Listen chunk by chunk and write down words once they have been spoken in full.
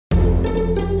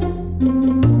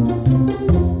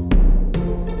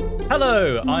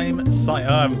Hello, I'm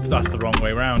that's the wrong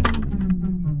way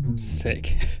round.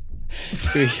 Sick.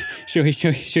 Should we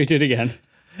do it again?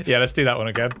 Yeah, let's do that one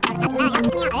again.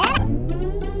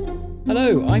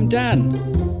 Hello, I'm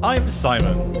Dan. I'm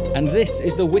Simon. And this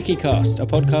is the Wikicast, a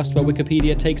podcast where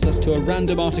Wikipedia takes us to a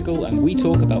random article and we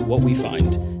talk about what we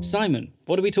find. Simon,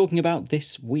 what are we talking about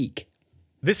this week?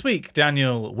 This week,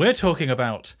 Daniel, we're talking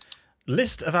about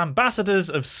list of ambassadors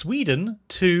of Sweden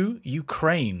to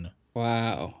Ukraine.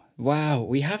 Wow,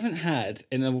 we haven't had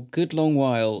in a good long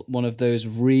while one of those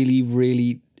really,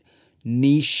 really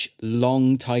niche,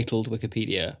 long-titled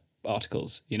Wikipedia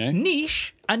articles, you know?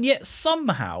 Niche, and yet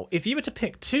somehow, if you were to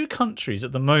pick two countries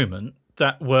at the moment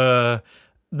that were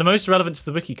the most relevant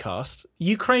to the Wikicast,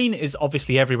 Ukraine is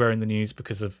obviously everywhere in the news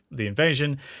because of the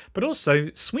invasion, but also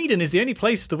Sweden is the only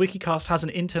place the Wikicast has an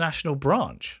international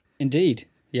branch. Indeed,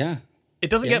 yeah.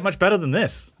 It doesn't get much better than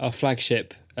this. Our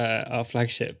flagship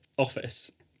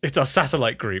office. It's our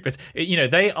satellite group.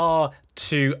 They are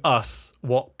to us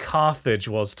what Carthage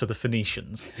was to the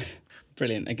Phoenicians.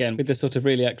 Brilliant. Again, with the sort of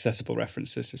really accessible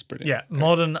references, it's brilliant. Yeah,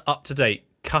 modern, up-to-date,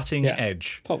 cutting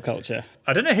edge. Pop culture.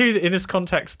 I don't know who, in this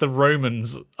context, the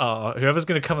Romans are. Whoever's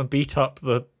going to come and beat up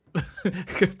and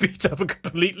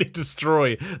completely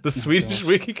destroy the Swedish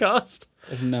Wikicast.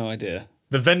 I have no idea.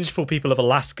 The vengeful people of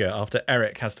Alaska after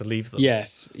Eric has to leave them.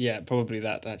 Yes, yeah, probably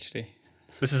that, actually.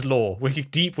 This is lore,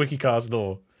 deep Wikicast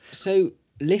lore. So,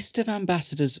 list of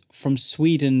ambassadors from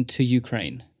Sweden to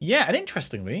Ukraine. Yeah, and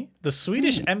interestingly, the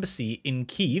Swedish embassy in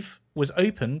Kyiv was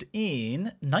opened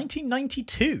in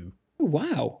 1992. Oh,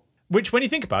 wow. Which, when you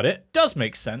think about it, does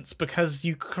make sense because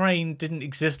Ukraine didn't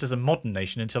exist as a modern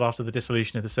nation until after the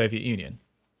dissolution of the Soviet Union.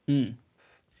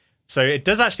 So it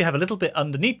does actually have a little bit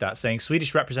underneath that saying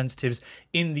Swedish representatives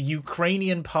in the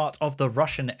Ukrainian part of the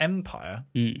Russian Empire,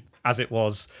 as it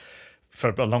was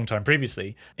for a long time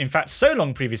previously. In fact, so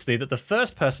long previously that the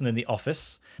first person in the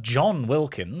office, John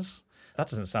Wilkins, that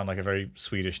doesn't sound like a very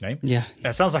Swedish name. Yeah.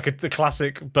 That sounds like the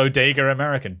classic bodega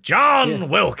American. John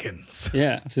Wilkins.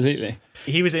 Yeah, absolutely.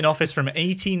 He was in office from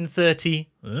 1830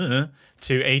 to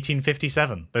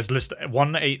 1857. There's list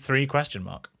 183 ?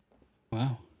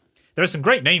 Wow. There are some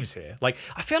great names here. Like,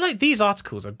 I feel like these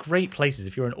articles are great places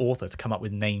if you're an author to come up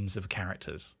with names of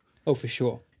characters. Oh, for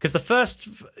sure. Because the first,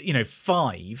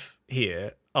 5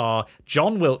 here are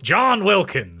John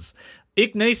Wilkins,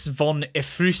 Ignace von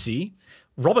Efrusi,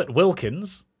 Robert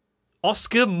Wilkins,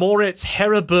 Oscar Moritz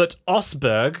Heribert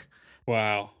Osberg,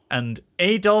 Wow. and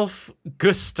Adolf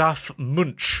Gustav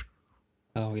Munch.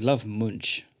 Oh, we love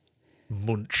Munch.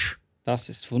 Munch. Das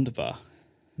ist wunderbar.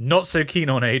 Not so keen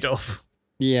on Adolf.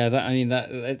 Yeah,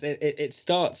 it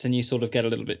starts and you sort of get a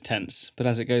little bit tense, but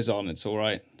as it goes on, it's all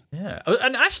right. Yeah,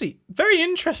 and actually, very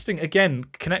interesting, again,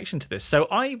 connection to this. So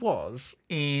I was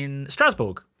in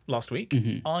Strasbourg last week.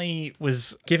 I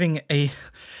was giving I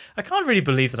can't really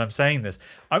believe that I'm saying this.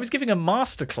 I was giving a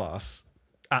masterclass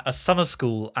at a summer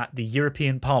school at the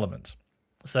European Parliament.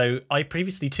 So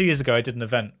 2 years ago, I did an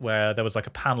event where there was like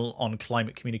a panel on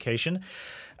climate communication.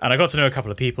 And I got to know a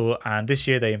couple of people. And this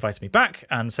year they invited me back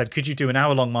and said, could you do an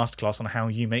hour-long masterclass on how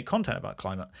you make content about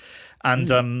climate?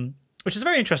 And which is a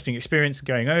very interesting experience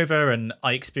going over. And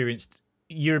I experienced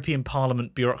European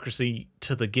Parliament bureaucracy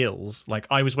to the gills. Like,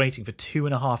 I was waiting for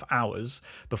 2.5 hours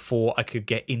before I could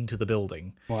get into the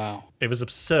building. Wow. It was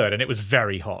absurd, and it was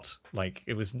very hot. Like,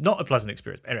 it was not a pleasant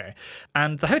experience. Anyway,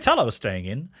 and the hotel I was staying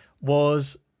in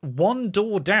was one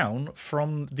door down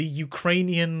from the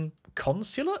Ukrainian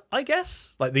consulate, I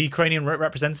guess, like the Ukrainian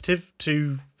representative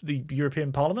to the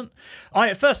European Parliament. I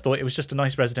at first thought it was just a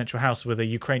nice residential house with a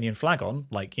Ukrainian flag on,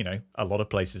 like, a lot of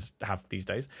places have these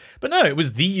days. But no, it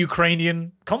was the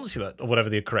Ukrainian consulate, or whatever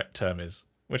the correct term is,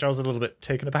 which I was a little bit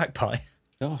taken aback by.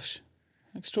 Gosh,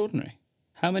 extraordinary.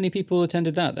 How many people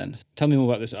attended that then? Tell me more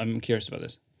about this. I'm curious about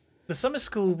this. The summer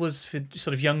school was for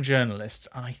sort of young journalists,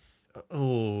 and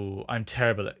I'm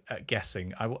terrible at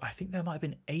guessing. I think there might have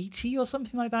been 80 or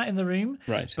something like that in the room.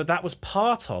 Right. But that was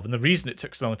part of, and the reason it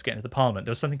took so long to get into the Parliament,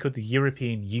 there was something called the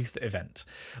European Youth Event,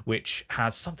 which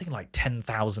has something like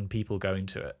 10,000 people going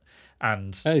to it.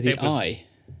 And Eye.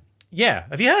 Yeah.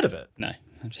 Have you heard of it? No.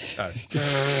 I'm just...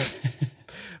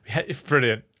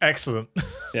 Brilliant. Excellent.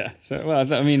 Yeah. So,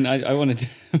 well, I mean, I wanted to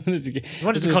contribute. I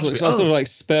was sort of like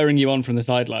spurring you on from the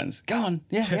sidelines. Go on.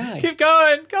 Yeah. Keep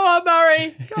going. Go on,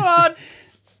 Murray. Go on.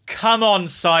 Come on,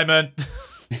 Simon.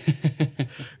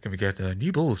 Can we get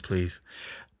new balls, please?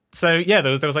 So, yeah,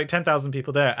 there was like 10,000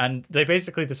 people there. And they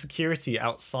basically, the security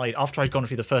outside, after I'd gone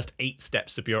through the first 8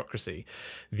 steps of bureaucracy,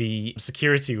 the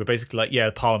security were basically like, yeah,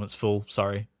 the Parliament's full.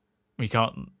 Sorry. We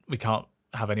can't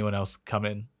have anyone else come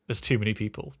in. There's too many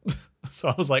people. So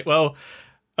I was like, well,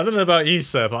 I don't know about you,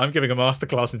 sir, but I'm giving a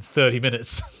masterclass in 30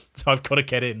 minutes, so I've got to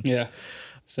get in. Yeah.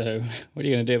 So what are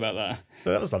you going to do about that?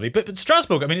 So that was lovely. But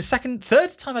Strasbourg, I mean, it's third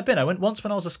time I've been. I went once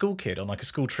when I was a school kid on like a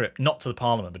school trip, not to the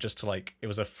Parliament, but just to like, it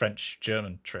was a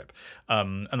French-German trip.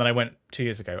 And then I went 2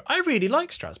 years ago. I really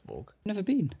like Strasbourg. Never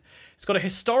been. It's got a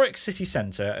historic city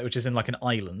centre, which is in like an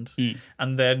island.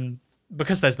 And then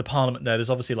because there's the Parliament there's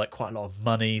obviously like quite a lot of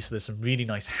money. So there's some really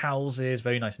nice houses,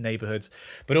 very nice neighbourhoods.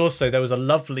 But also there was a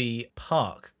lovely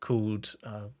park called,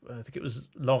 I think it was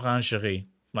l'Orangerie,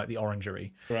 like the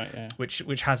orangery. Right, yeah.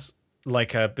 Which has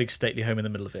like a big stately home in the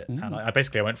middle of it. And I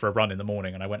went for a run in the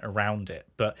morning and I went around it.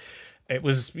 But it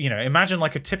was, imagine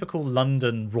like a typical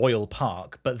London royal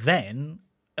park, but then,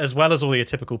 as well as all your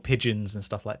typical pigeons and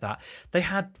stuff like that, they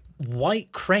had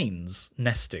white cranes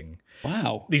nesting.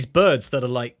 Wow. These birds that are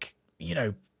like,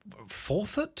 4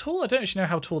 foot tall. I don't actually know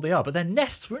how tall they are, but their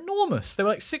nests were enormous. They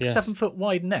were like 6-7 foot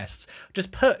wide nests,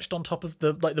 just perched on top of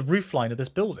the roof line of this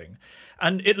building,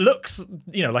 and it looks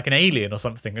like an alien or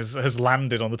something has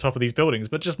landed on the top of these buildings,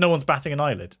 but just no one's batting an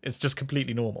eyelid. It's just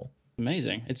completely normal.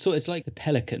 Amazing. It's like the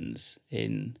pelicans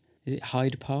in, is it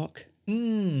Hyde Park?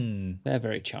 They're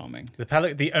very charming.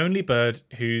 The only bird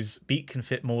whose beak can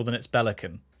fit more than its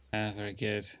belican. Very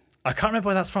good. I can't remember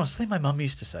where that's from. It's something my mum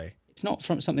used to say. It's not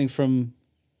from something from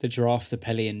The Giraffe, the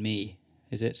Pelly and Me,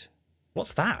 is it?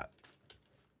 What's that?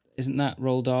 Isn't that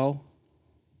Roald Dahl?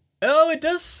 Oh, it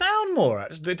does sound more.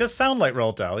 It does sound like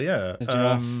Roald Dahl, yeah. The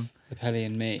Giraffe, the Pelly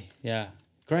and Me. Yeah.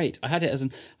 Great. I had it as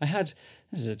this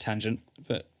is a tangent,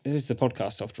 but it is the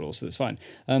podcast after all, so it's fine.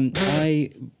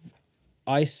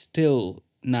 I still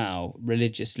now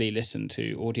religiously listen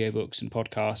to audiobooks and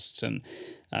podcasts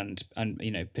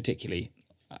and particularly,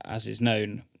 as is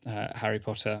known, Harry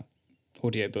Potter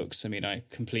audiobooks. I mean, I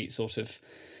complete sort of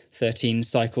 13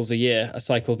 cycles a year, a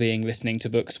cycle being listening to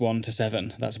books 1 to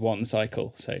 7. That's one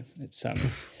cycle. So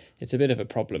it's a bit of a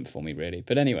problem for me, really.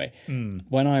 But anyway,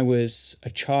 when I was a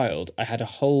child, I had a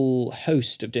whole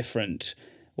host of different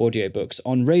audiobooks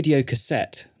on radio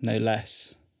cassette, no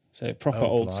less. So proper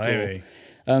old school.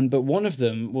 But one of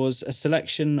them was a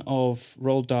selection of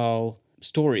Roald Dahl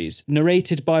stories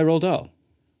narrated by Roald Dahl.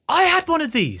 I had one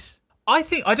of these. I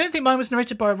don't think mine was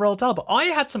narrated by Roald Dahl, but I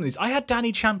had some of these. I had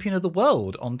Danny Champion of the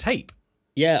World on tape.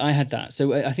 Yeah, I had that.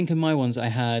 So I think in my ones I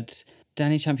had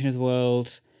Danny Champion of the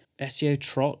World, SEO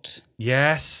Trot.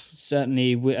 Yes.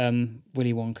 Certainly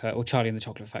Willy Wonka, or Charlie and the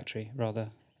Chocolate Factory, rather.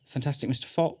 Fantastic Mr.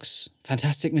 Fox.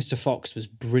 Fantastic Mr. Fox was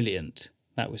brilliant.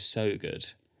 That was so good.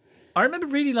 I remember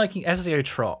really liking SEO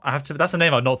Trot. That's a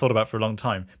name I'd not thought about for a long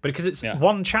time, but because it's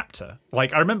one chapter.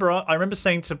 Like I remember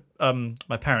saying to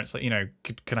my parents, like,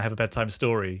 can I have a bedtime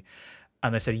story?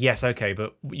 And they said, yes, okay,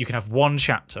 but you can have one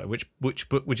chapter. Which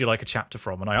book would you like a chapter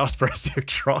from? And I asked for SEO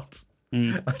Trot.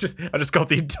 I just got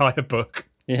the entire book.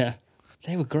 Yeah,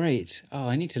 they were great. Oh,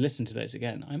 I need to listen to those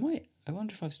again. I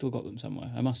wonder if I've still got them somewhere.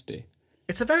 I must do.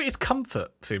 It's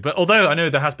comfort food. But although I know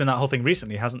there has been that whole thing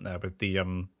recently, hasn't there, with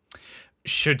the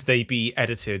should they be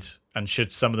edited and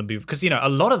should some of them be, because a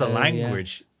lot of the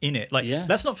language in it,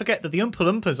 let's not forget that the Oompa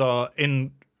Loompas are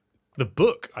in the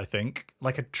book, I think,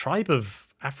 like a tribe of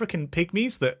African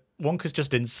pygmies that Wonka's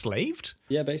just enslaved.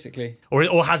 Yeah, basically.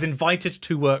 Or has invited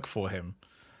to work for him.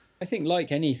 I think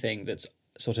like anything that's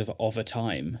sort of a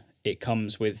time, it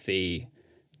comes with the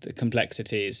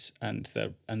complexities and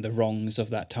the wrongs of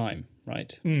that time,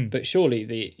 right? But surely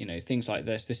things like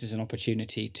this is an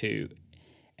opportunity to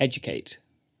educate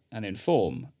and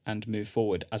inform and move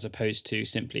forward, as opposed to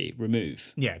simply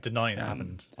remove. Yeah, denying it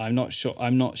happened. I'm not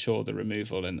sure the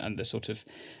removal and the sort of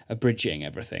abridging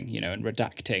everything, and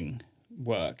redacting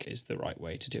work is the right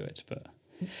way to do it. But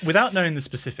without knowing the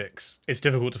specifics, it's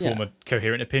difficult to form a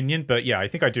coherent opinion. But yeah, I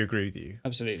think I do agree with you.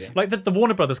 Absolutely. Like the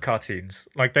Warner Brothers cartoons,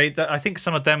 like I think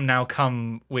some of them now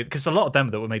come with, because a lot of them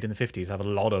that were made in the 50s have a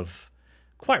lot of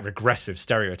quite regressive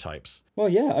stereotypes. Well,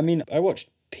 yeah, I mean, I watched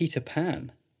Peter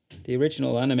Pan, the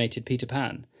original animated Peter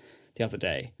Pan, the other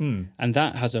day, and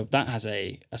that has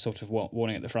a sort of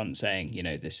warning at the front saying,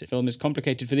 this film is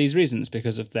complicated for these reasons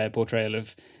because of their portrayal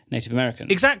of Native Americans.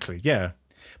 Exactly, yeah.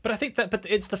 But I think but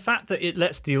it's the fact that it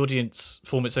lets the audience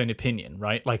form its own opinion,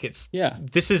 right? Like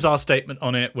this is our statement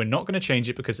on it. We're not going to change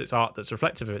it because it's art that's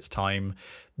reflective of its time.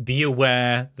 Be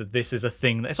aware that this is a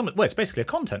thing it's basically a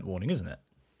content warning, isn't it?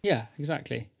 Yeah,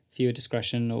 exactly. Viewer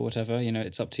discretion or whatever,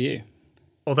 it's up to you.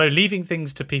 Although leaving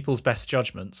things to people's best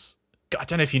judgments, I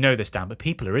don't know if you know this, Dan, but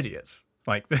people are idiots.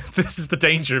 Like, this is the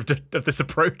danger of this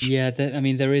approach. Yeah,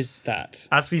 there is that.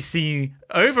 As we see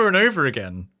over and over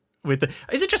again with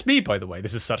is it just me, by the way?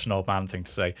 This is such an old man thing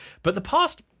to say. But the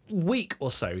past week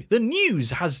or so, the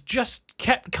news has just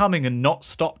kept coming and not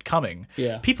stopped coming.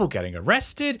 Yeah. People getting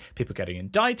arrested, people getting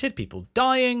indicted, people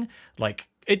dying. Like,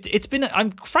 it's been,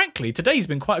 frankly, today's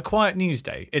been quite a quiet news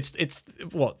day. It's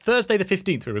what, Thursday the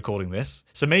 15th we're recording this.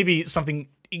 So maybe something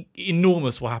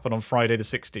enormous will happen on Friday the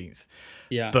 16th.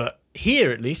 Yeah. But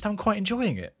here, at least, I'm quite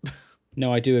enjoying it.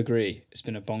 No, I do agree. It's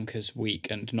been a bonkers week,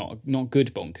 and not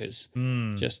good bonkers.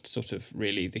 Just sort of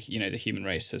really, the human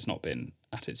race has not been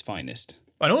at its finest.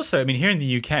 And also, I mean, here in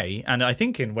the UK, and I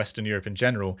think in Western Europe in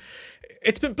general,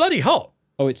 it's been bloody hot.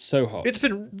 Oh, it's so hot. It's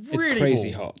been really It's crazy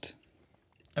warm. hot.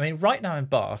 I mean, right now in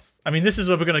Bath, I mean, this is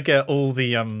where we're going to get all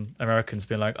the Americans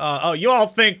being like, oh, you all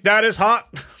think that is hot?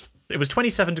 It was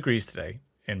 27 degrees today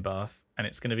in Bath, and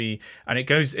it's going to be, and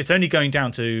it's only going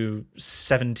down to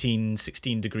 17,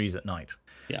 16 degrees at night.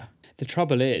 Yeah. The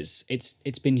trouble is,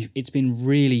 it's been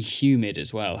really humid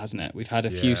as well, hasn't it? We've had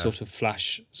a few sort of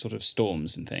flash sort of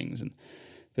storms and things,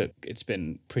 but it's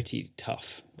been pretty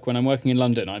tough. When I'm working in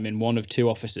London, I'm in one of two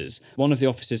offices. One of the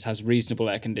offices has reasonable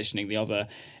air conditioning.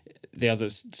 The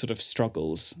other's sort of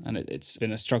struggles, and it's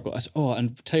been a struggle. Oh,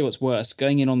 and tell you what's worse,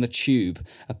 going in on the tube,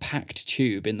 a packed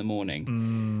tube in the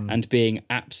morning, and being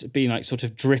like sort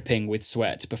of dripping with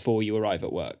sweat before you arrive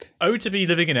at work. Oh, to be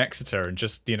living in Exeter and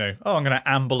just, I'm going to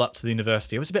amble up to the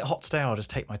university. It was a bit hot today, I'll just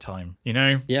take my time,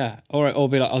 Yeah, or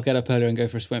be like, I'll get up earlier and go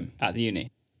for a swim at the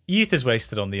uni. Youth is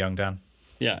wasted on the young Dan.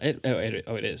 Yeah, it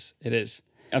is. It is.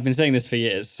 I've been saying this for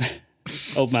years.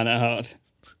 Old man at heart.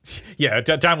 Yeah,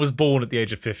 Dan was born at the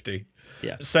age of 50.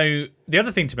 Yeah. So the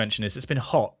other thing to mention is it's been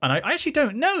hot, and I actually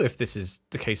don't know if this is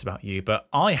the case about you, but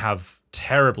I have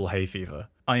terrible hay fever.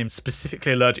 I am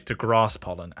specifically allergic to grass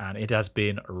pollen, and it has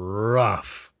been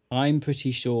rough. I'm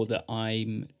pretty sure that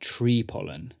I'm tree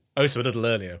pollen. Oh, so a little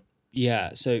earlier.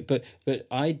 Yeah. So, but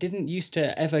I didn't used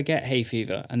to ever get hay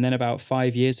fever, and then about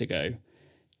 5 years ago,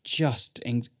 just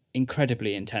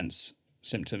incredibly intense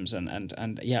symptoms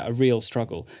and yeah, a real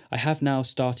struggle. I have now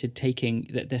started taking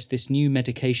there's this new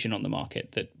medication on the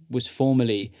market that was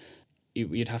formerly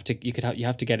you have to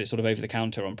get it sort of over the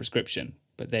counter on prescription,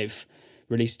 but they've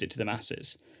released it to the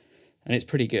masses, and it's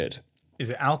pretty good.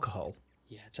 Is it alcohol?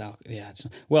 Yeah, it's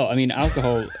well, I mean,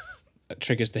 alcohol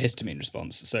triggers the histamine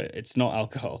response, so it's not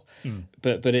alcohol,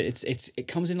 but it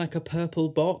comes in like a purple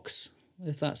box,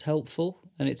 if that's helpful,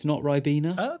 and it's not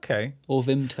Ribena. Okay. Or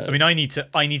Vimto. I mean, I need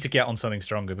to get on something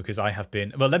stronger because I have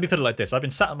been, well, let me put it like this. I've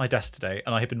been sat at my desk today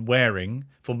and I have been wearing,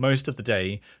 for most of the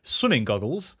day, swimming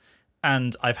goggles,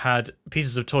 and I've had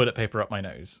pieces of toilet paper up my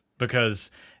nose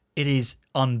because it is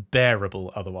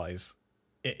unbearable otherwise.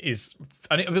 It is,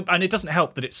 and it doesn't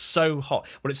help that it's so hot.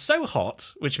 Well, it's so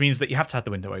hot, which means that you have to have the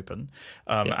window open,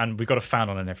 and we've got a fan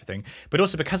on and everything. But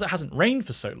also because it hasn't rained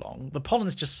for so long, the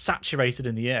pollen's just saturated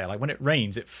in the air. Like when it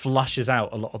rains, it flushes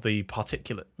out a lot of the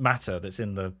particulate matter that's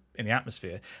in the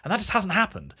atmosphere, and that just hasn't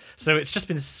happened. So it's just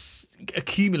been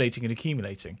accumulating and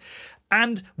accumulating.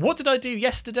 And what did I do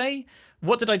yesterday?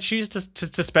 What did I choose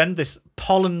to spend this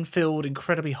pollen-filled,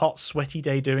 incredibly hot, sweaty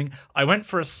day doing? I went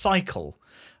for a cycle.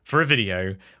 For a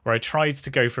video where I tried to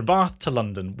go from Bath to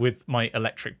London with my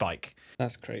electric bike.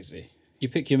 That's crazy. You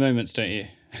pick your moments, don't you?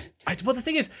 Well, the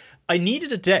thing is, I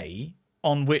needed a day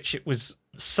on which it was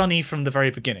sunny from the very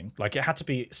beginning. Like it had to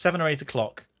be 7 or 8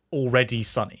 o'clock already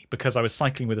sunny because I was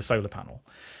cycling with a solar panel.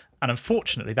 And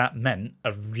unfortunately, that meant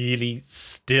a really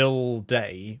still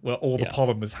day where all the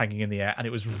pollen was hanging in the air and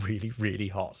it was really, really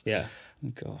hot. Yeah.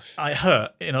 Oh, gosh. I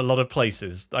hurt in a lot of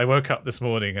places. I woke up this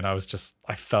morning and I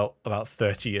felt about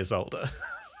 30 years older.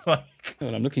 Well,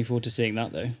 I'm looking forward to seeing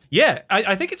that, though. Yeah,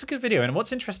 I think it's a good video. And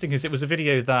what's interesting is it was a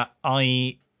video that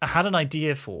I had an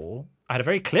idea for. I had a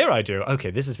very clear idea.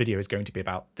 Okay, this video is going to be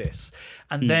about this.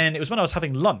 And then it was when I was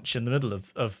having lunch in the middle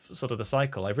of sort of the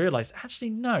cycle, I realized,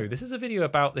 actually, no, this is a video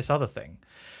about this other thing,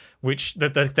 which they're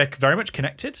very much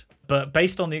connected. But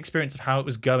based on the experience of how it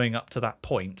was going up to that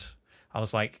point, I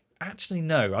was like, actually,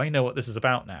 no, I know what this is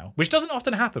about now, which doesn't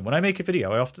often happen. When I make a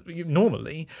video,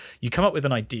 normally you come up with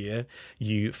an idea,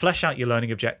 you flesh out your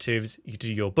learning objectives, you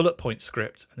do your bullet point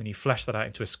script, and then you flesh that out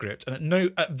into a script.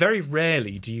 And very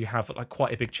rarely do you have like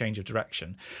quite a big change of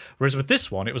direction. Whereas with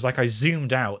this one, it was like I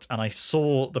zoomed out and I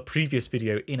saw the previous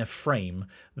video in a frame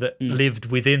that lived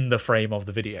within the frame of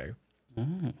the video.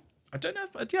 Oh. I don't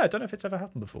know if it's ever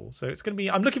happened before. So it's going to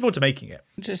be, I'm looking forward to making it.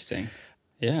 Interesting.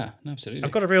 Yeah, absolutely.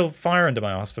 I've got a real fire under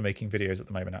my ass for making videos at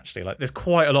the moment, actually. Like, there's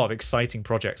quite a lot of exciting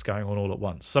projects going on all at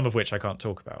once, some of which I can't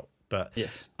talk about. But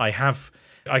yes. I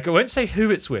won't say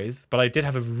who it's with, but I did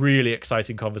have a really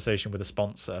exciting conversation with a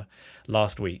sponsor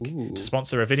last week to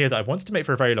sponsor a video that I wanted to make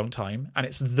for a very long time. And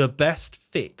it's the best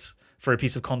fit for a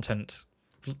piece of content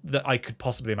that I could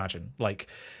possibly imagine. Like,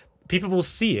 people will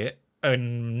see it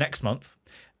next month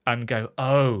and go,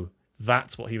 oh,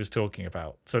 that's what he was talking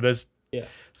about. So there's Yeah.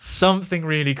 something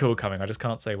really cool coming. I just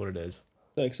can't say what it is.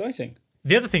 So exciting.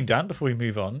 The other thing, Dan, before we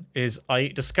move on, is I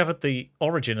discovered the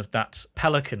origin of that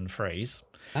pelican phrase.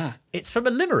 It's from a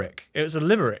limerick. It was a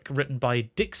limerick written by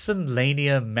Dixon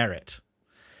Lanier Merritt.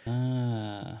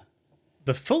 Ah.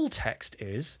 The full text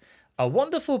is, a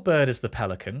wonderful bird is the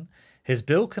pelican. His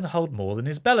bill can hold more than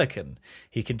his bellican.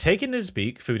 He can take in his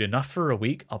beak food enough for a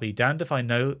week. I'll be damned if I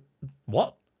know...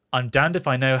 What? I'm damned if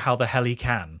I know how the hell he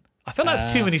can. I feel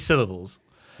that's too many syllables.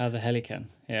 How the hell he can,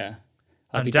 yeah.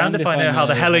 I'm damned if I know how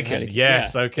the hell he can.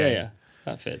 Yes, yeah, okay. Yeah,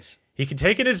 that fits. He can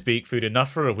take in his beak food enough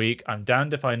for a week. I'm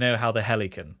damned if I know how the hell he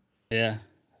can. Yeah,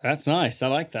 that's nice. I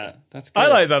like that. That's good. I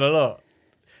like that a lot.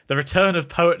 The return of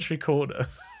Poetry Corner.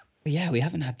 Yeah, we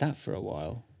haven't had that for a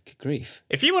while. Good grief.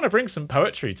 If you want to bring some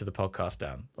poetry to the podcast,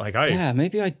 Dan, Yeah,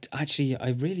 maybe I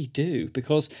really do,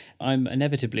 because I'm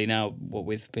inevitably now,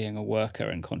 with being a worker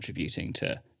and contributing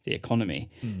to the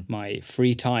economy, my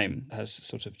free time has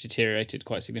sort of deteriorated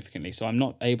quite significantly. So I'm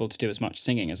not able to do as much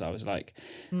singing as I was like.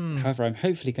 However, I'm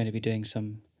hopefully going to be doing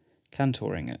some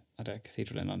cantoring at a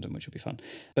cathedral in London, which will be fun.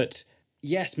 But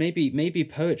yes, maybe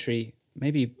poetry,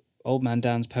 maybe Old Man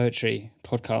Dan's Poetry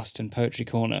Podcast and Poetry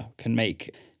Corner can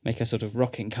make a sort of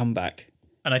rocking comeback.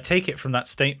 And I take it from that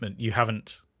statement you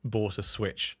haven't bought a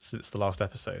Switch since the last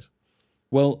episode.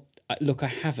 Well, look, I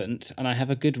haven't, and I have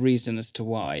a good reason as to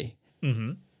why.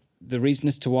 Mm-hmm. The reason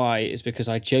as to why is because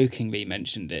I jokingly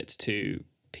mentioned it to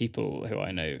people who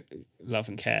I know love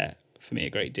and care for me a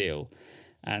great deal.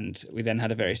 And we then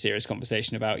had a very serious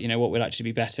conversation about, what would actually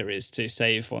be better is to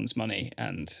save one's money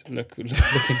and look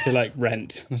into like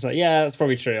rent. I was like, yeah, that's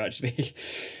probably true actually.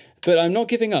 But I'm not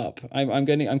giving up.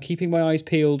 I'm keeping my eyes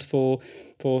peeled for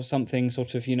something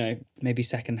sort of, maybe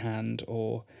secondhand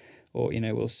or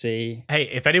we'll see. Hey,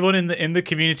 if anyone in the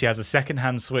community has a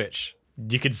secondhand Switch,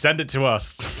 you can send it to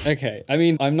us. Okay. I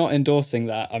mean, I'm not endorsing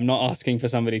that. I'm not asking for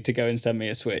somebody to go and send me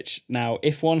a Switch. Now,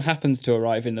 if one happens to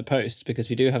arrive in the post, because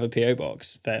we do have a PO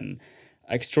box, then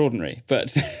extraordinary.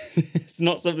 But it's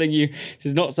not something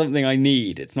I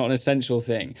need. It's not an essential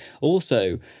thing.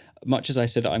 Also, much as I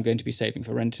said I'm going to be saving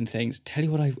for rent and things, tell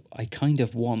you what I kind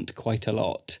of want quite a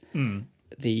lot.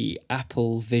 The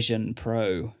Apple Vision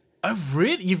Pro. Oh,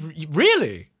 really? You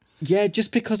really? Yeah,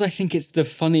 just because I think it's the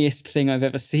funniest thing I've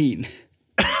ever seen.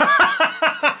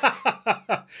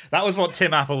 That was what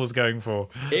Tim Apple was going for.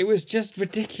 It was just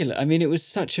ridiculous. I mean, it was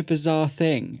such a bizarre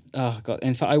thing. Oh god!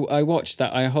 In fact, I watched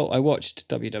that. I watched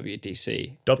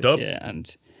WWDC this year,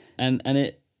 and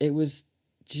it was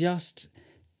just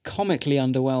comically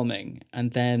underwhelming.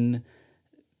 And then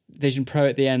Vision Pro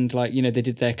at the end, like, they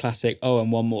did their classic, oh,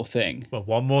 and one more thing. Well,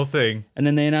 one more thing. And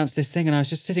then they announced this thing, and I was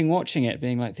just sitting watching it,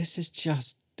 being like,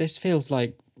 this feels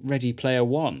like Ready Player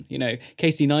One.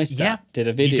 Casey Neistat did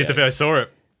a video. You did the video, I saw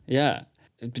it. Yeah,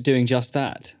 doing just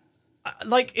that.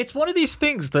 Like, it's one of these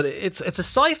things that it's a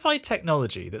sci-fi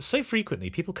technology that so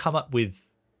frequently people come up with,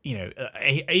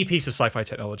 a piece of sci-fi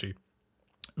technology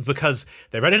because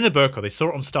they read it in a book or they saw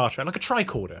it on Star Trek, like a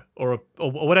tricorder or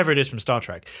whatever it is from Star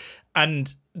Trek,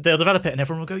 and they'll develop it and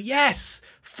everyone will go, yes,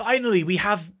 finally we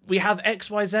have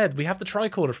XYZ, we have the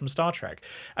tricorder from Star Trek.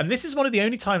 And this is one of the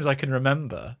only times I can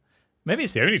remember, maybe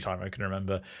it's the only time I can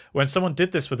remember, when someone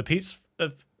did this with a piece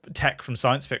of tech from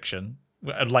science fiction,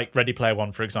 like Ready Player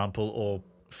One, for example, or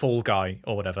Fall Guy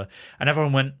or whatever, and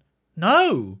everyone went,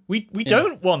 no, we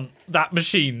don't want that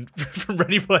machine from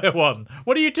Ready Player One.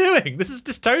 What are you doing? This is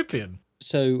dystopian.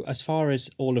 So as far as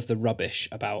all of the rubbish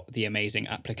about the amazing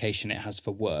application it has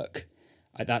for work,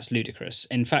 that's ludicrous.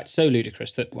 In fact, so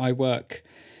ludicrous that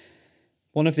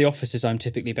one of the offices I'm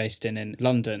typically based in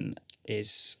London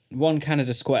is 1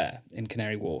 Canada Square in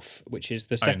Canary Wharf, which is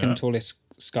the second tallest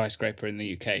skyscraper in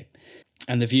the UK.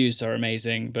 And the views are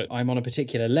amazing, but I'm on a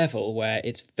particular level where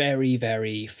it's very,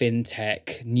 very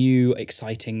fintech, new,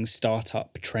 exciting,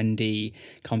 startup, trendy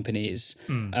companies,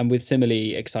 and with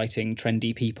similarly exciting,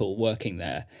 trendy people working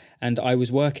there. And I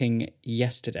was working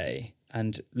yesterday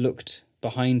and looked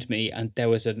behind me, and there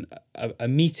was a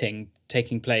meeting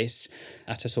taking place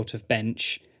at a sort of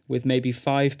bench with maybe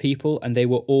 5 people, and they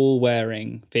were all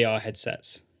wearing VR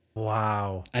headsets.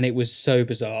 Wow. And it was so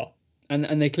bizarre.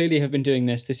 And they clearly have been doing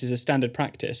this. This is a standard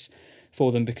practice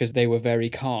for them because they were very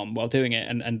calm while doing it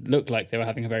and looked like they were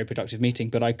having a very productive meeting.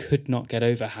 But I could not get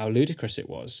over how ludicrous it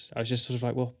was. I was just sort of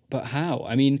like, well, but how?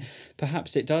 I mean,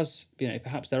 perhaps it does,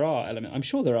 perhaps there are elements. I'm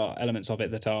sure there are elements of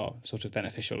it that are sort of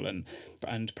beneficial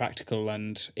and practical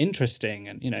and interesting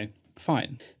and,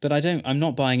 fine. But I'm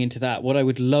not buying into that. What I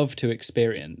would love to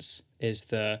experience is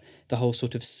the whole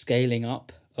sort of scaling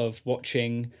up of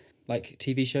watching like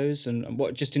TV shows and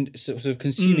what just in sort of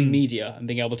consuming media and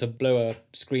being able to blow a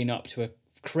screen up to a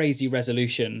crazy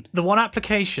resolution. The one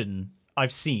application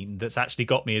I've seen that's actually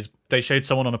got me is they showed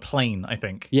someone on a plane, I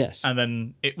think. Yes. And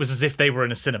then it was as if they were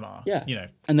in a cinema. Yeah. You know.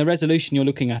 And the resolution you're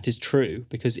looking at is true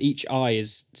because each eye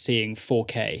is seeing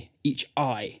 4K. Each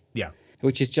eye. Yeah.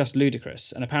 Which is just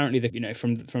ludicrous. And apparently,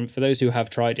 from for those who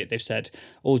have tried it, they've said,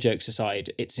 all jokes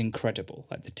aside, it's incredible.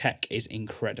 Like, the tech is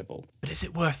incredible. But is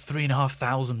it worth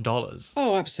 $3,500?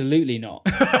 Oh, absolutely not.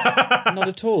 Not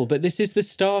at all. But this is the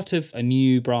start of a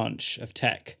new branch of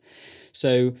tech.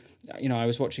 So, I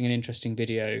was watching an interesting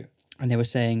video and they were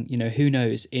saying, who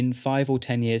knows, in 5 or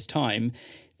 10 years' time,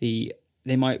 they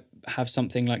might have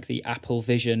something like the Apple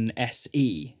Vision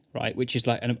SE, right, which is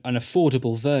like an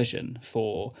affordable version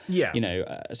for,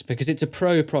 because it's a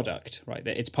pro product, right?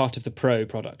 It's part of the pro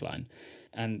product line.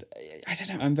 And I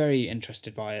don't know, I'm very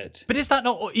interested by it. But is that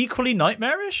not equally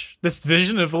nightmarish? This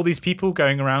vision of all these people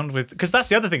going around with... Because that's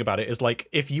the other thing about it, is like,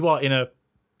 if you're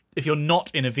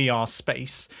not in a VR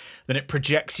space, then it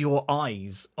projects your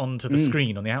eyes onto the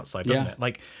screen on the outside, doesn't it?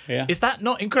 Like, is that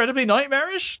not incredibly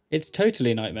nightmarish? It's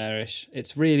totally nightmarish.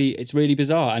 It's really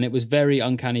bizarre, and it was very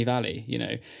Uncanny Valley.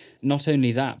 Not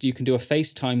only that, you can do a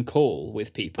FaceTime call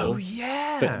with people. Oh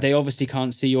yeah, but they obviously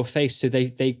can't see your face, so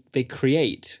they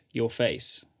create your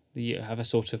face. You have a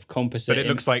sort of composite. But it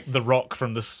looks like the Rock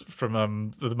from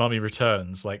the Mummy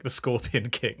Returns, like the Scorpion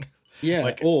King.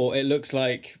 Yeah, or it looks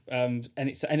like and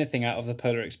it's anything out of the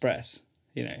Polar Express,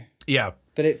 Yeah.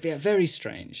 But very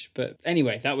strange. But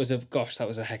anyway, that was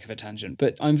a heck of a tangent.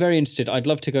 But I'm very interested. I'd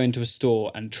love to go into a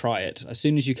store and try it. As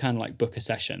soon as you can, like, book a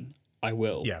session, I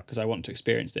will. Yeah. Because I want to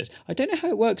experience this. I don't know how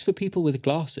it works for people with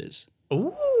glasses.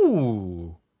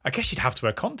 Ooh. I guess you'd have to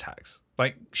wear contacts.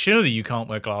 Like, surely you can't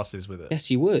wear glasses with it. Yes,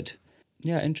 you would.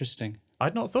 Yeah, interesting.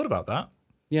 I'd not thought about that.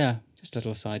 Yeah, just a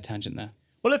little side tangent there.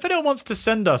 Well, if anyone wants to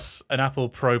send us an Apple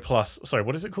Pro Plus... Sorry,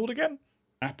 what is it called again?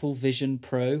 Apple Vision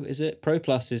Pro, is it? Pro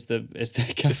Plus is the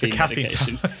caffeine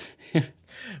medication.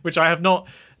 Which I have not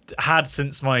had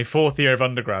since my 4th year of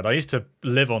undergrad. I used to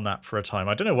live on that for a time.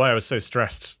 I don't know why I was so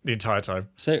stressed the entire time.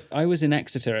 So I was in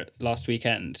Exeter last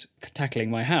weekend tackling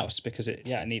my house because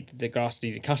the grass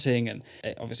needed cutting, and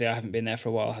obviously I haven't been there for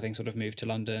a while, having sort of moved to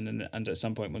London, and at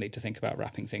some point we'll need to think about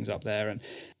wrapping things up there. And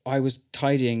I was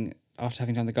tidying after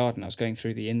having done the garden. I was going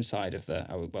through the inside of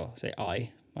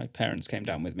my parents came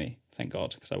down with me, thank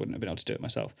God, because I wouldn't have been able to do it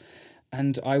myself.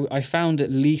 And I found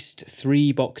at least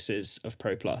 3 boxes of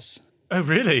Pro Plus. Oh,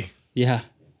 really? Yeah.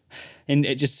 And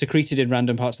it just secreted in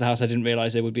random parts of the house. I didn't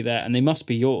realise they would be there. And they must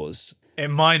be yours.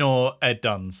 Mine or Ed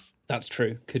Dunn's. That's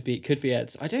true. Could be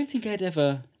Ed's. I don't think I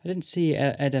didn't see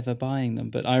Ed ever buying them.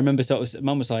 But I remember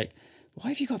Mum was like, why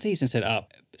have you got these? And I said,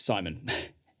 Simon.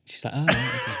 She's like, oh,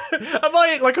 okay. Am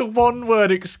I like a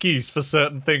one-word excuse for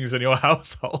certain things in your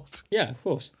household? Yeah, of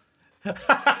course. Why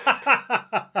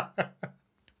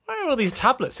are all these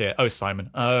tablets here? Oh,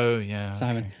 Simon. Oh, yeah.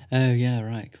 Simon. Okay. Oh, yeah,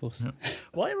 right, of course. Yeah.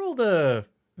 Why are all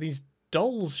these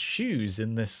dolls' shoes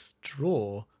in this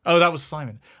drawer? Oh, that was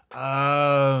Simon. Oh,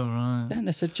 right. Dan,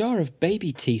 there's a jar of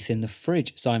baby teeth in the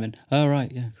fridge, Simon. Oh,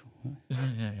 right, yeah. Cool.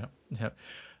 Yeah.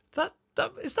 That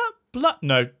is that blood?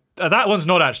 No. That one's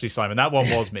not actually Simon. That one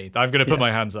was me. I'm going to put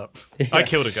my hands up. Yeah. I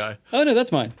killed a guy. Oh, no,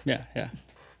 that's mine. Yeah.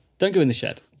 Don't go in the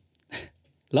shed.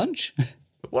 Lunch?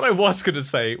 What I was going to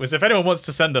say was if anyone wants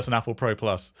to send us an Apple Pro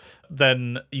Plus,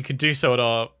 then you can do so at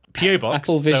our PO box.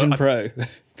 Apple Vision Pro.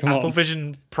 Apple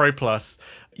Vision Pro Plus.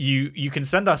 You can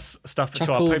send us stuff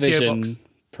to our PO box.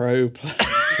 Pro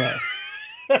Plus.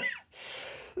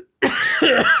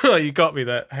 Oh, you got me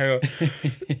there. Hang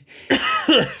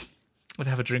on. I'd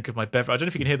have a drink of my beverage. I don't know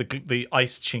if you can hear the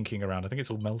ice chinking around. I think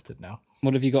it's all melted now.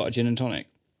 What have you got? A gin and tonic?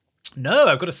 No,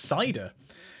 I've got a cider.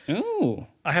 Oh.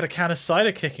 I had a can of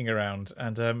cider kicking around,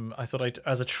 and I thought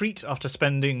as a treat after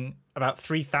spending about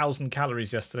 3,000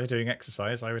 calories yesterday doing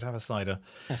exercise, I would have a cider.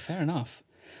 Yeah, fair enough.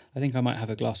 I think I might have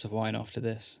a glass of wine after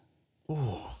this.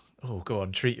 Oh, go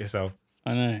on, treat yourself.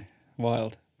 I know.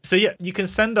 Wild. So yeah, you can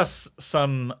send us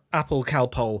some Apple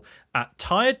Calpol at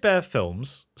Tired Bear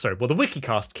Films. Sorry, well, the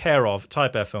Wikicast, care of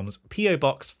Tired Bear Films, PO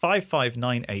Box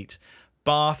 5598,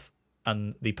 Bath,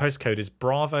 and the postcode is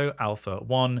Bravo Alpha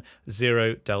 10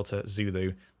 Delta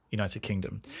Zulu, United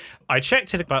Kingdom. I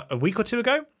checked it about a week or two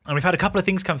ago, and we've had a couple of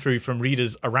things come through from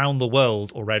readers around the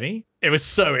world already. It was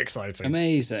so exciting.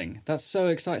 Amazing. That's so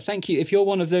exciting. Thank you. If you're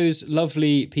one of those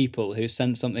lovely people who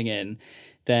sent something in,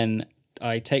 then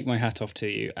I take my hat off to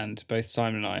you, and both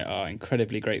Simon and I are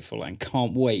incredibly grateful and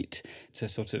can't wait to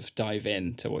sort of dive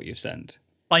into what you've sent.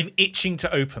 I'm itching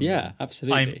to open Yeah, them.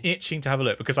 absolutely. I'm itching to have a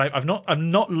look because I've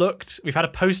not looked. We've had a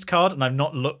postcard and I've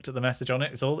not looked at the message on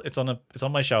it. It's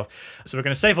on my shelf. So we're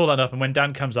going to save all that up, and when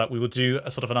Dan comes up, we will do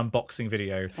a sort of an unboxing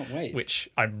video, which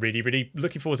I'm really, really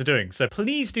looking forward to doing. So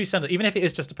please do send it, even if it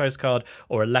is just a postcard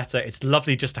or a letter. It's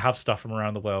lovely just to have stuff from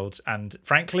around the world, and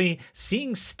frankly,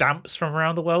 seeing stamps from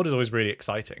around the world is always really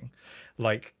exciting.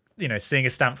 Like, seeing a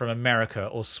stamp from America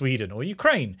or Sweden or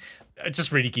Ukraine, it's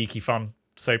just really geeky fun.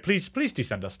 So please do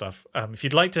send us stuff. If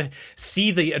you'd like to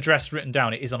see the address written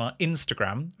down, it is on our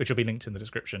Instagram, which will be linked in the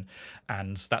description,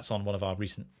 and that's on one of our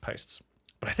recent posts.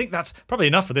 But I think that's probably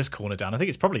enough for this corner, Dan. I think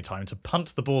it's probably time to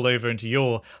punt the ball over into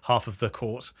your half of the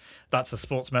court. That's a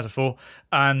sports metaphor.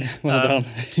 And well done.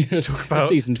 Talk about a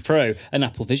seasoned pro, an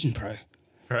Apple Vision Pro.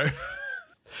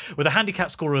 With a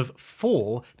handicap score of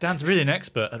 4, Dan's really an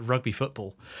expert at rugby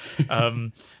football.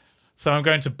 So I'm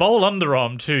going to bowl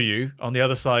underarm to you on the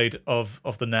other side of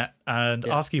the net and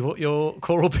ask you what your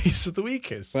choral piece of the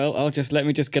week is. Well, let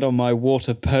me get on my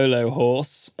water polo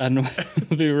horse and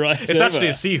we'll be right It's actually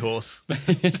a seahorse.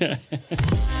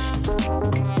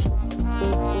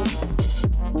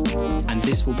 And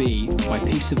this will be my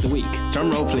piece of the week. Drum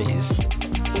roll, please.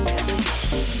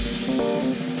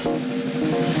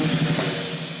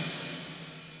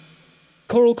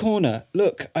 Choral Corner.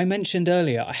 Look, I mentioned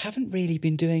earlier, I haven't really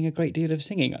been doing a great deal of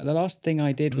singing. The last thing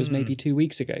I did was maybe 2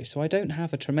 weeks ago, so I don't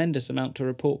have a tremendous amount to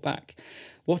report back.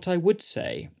 What I would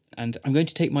say, and I'm going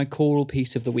to take my choral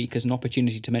piece of the week as an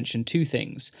opportunity to mention 2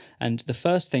 things. And the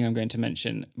first thing I'm going to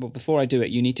mention, well, before I do it,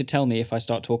 you need to tell me if I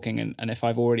start talking and if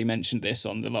I've already mentioned this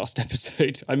on the last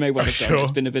episode. I may well have done.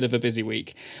 It's been a bit of a busy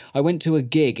week. I went to a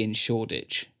gig in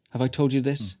Shoreditch. Have I told you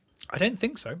this? I don't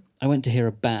think so. I went to hear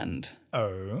a band.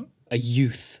 Oh. A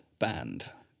youth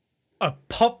band. A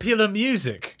popular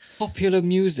music. Popular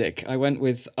music. I went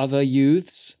with other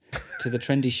youths to the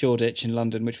trendy Shoreditch in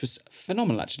London, which was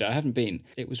phenomenal, actually. I haven't been.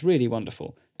 It was really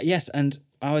wonderful. Yes, and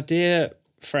our dear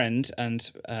friend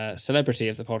and celebrity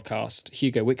of the podcast,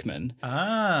 Hugo Wickman,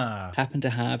 happened to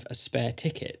have a spare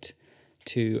ticket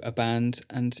to a band,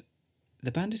 and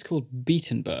the band is called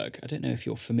Beatenberg. I don't know if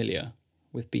you're familiar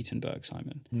with Beatenberg,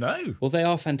 Simon. No. Well, they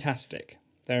are fantastic.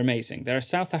 They're amazing. They're a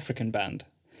South African band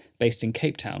based in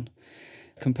Cape Town,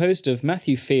 composed of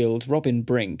Matthew Field, Robin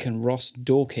Brink and Ross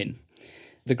Dawkin.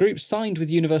 The group signed with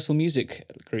Universal Music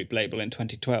Group label in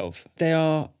 2012. They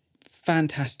are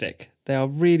fantastic. They are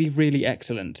really, really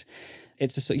excellent.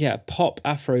 It's a pop,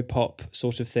 Afro-pop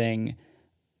sort of thing.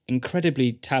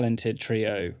 Incredibly talented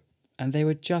trio. And they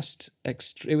were just,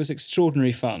 it was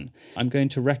extraordinary fun. I'm going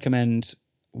to recommend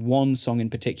one song in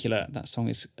particular. That song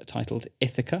is titled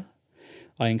Ithaca.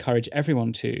 I encourage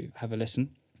everyone to have a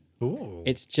listen. Ooh.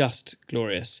 It's just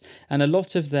glorious. And a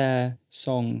lot of their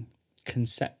song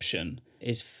conception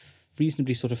is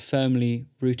reasonably sort of firmly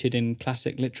rooted in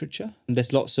classic literature. And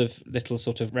there's lots of little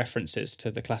sort of references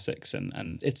to the classics,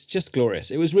 and it's just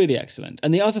glorious. It was really excellent.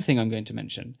 And the other thing I'm going to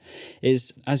mention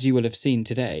is, as you will have seen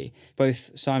today,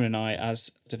 both Simon and I,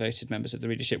 as devoted members of the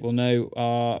readership, will know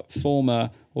our former,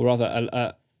 or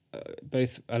rather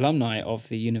both alumni of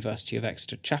the University of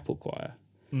Exeter Chapel Choir.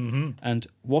 Mm-hmm. And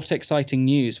what exciting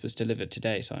news was delivered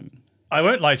today, Simon? I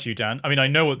won't lie to you, Dan. I mean, I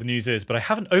know what the news is, but I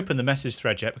haven't opened the message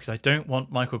thread yet because I don't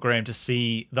want Michael Graham to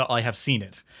see that I have seen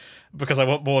it, because I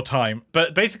want more time.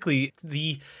 But basically,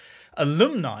 the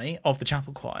alumni of the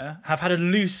Chapel Choir have had a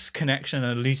loose connection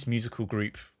and a loose musical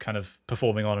group kind of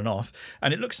performing on and off.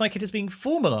 And it looks like it is being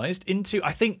formalised into,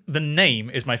 I think the name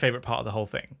is my favourite part of the whole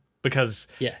thing, because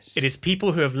it is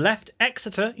people who have left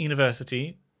Exeter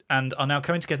University and are now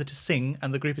coming together to sing,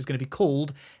 and the group is going to be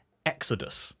called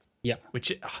Exodus. Yeah, which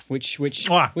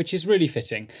is really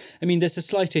fitting. I mean, there's a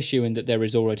slight issue in that there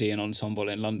is already an ensemble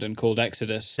in London called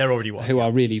Exodus. There already was, who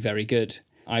are really very good.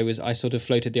 I sort of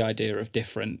floated the idea of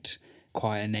different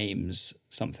choir names,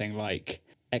 something like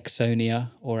Exonia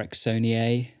or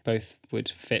Exoniae. Both would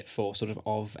fit for sort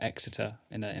of Exeter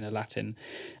in a Latin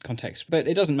context, but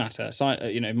it doesn't matter. So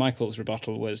Michael's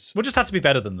rebuttal was, we'll just have to be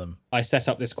better than them. I set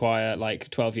up this choir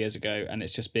like 12 years ago, and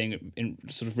it's just being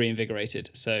sort of reinvigorated.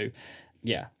 So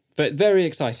yeah. But very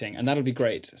exciting, and that'll be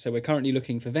great. So we're currently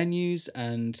looking for venues,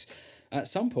 and at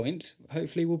some point,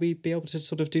 hopefully, we'll be able to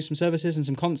sort of do some services and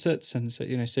some concerts. And so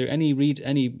so any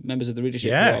members of the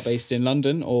readership who are based in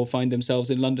London or find themselves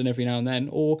in London every now and then,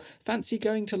 or fancy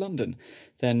going to London,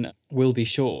 then we'll be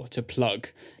sure to plug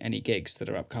any gigs that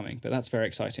are upcoming. But that's very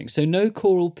exciting. So no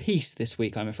choral piece this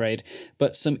week, I'm afraid,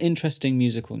 but some interesting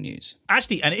musical news.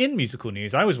 Actually, and in musical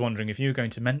news, I was wondering if you were going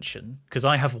to mention, because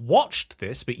I have watched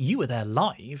this, but you were there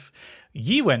live.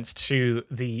 You went to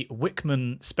the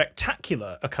Wickman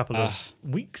Spectacular a couple of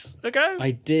weeks ago.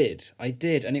 I did.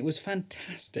 And it was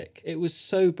fantastic. It was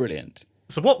so brilliant.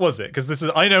 So what was it? Because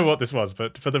I know what this was,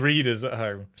 but for the readers at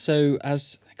home. So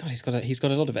he's got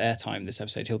a lot of airtime this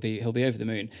episode. He'll be over the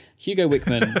moon. Hugo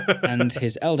Wickman and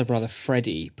his elder brother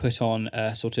Freddie put on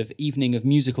a sort of evening of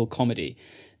musical comedy.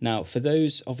 Now, for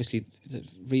those, obviously, the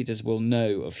readers will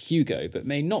know of Hugo, but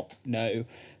may not know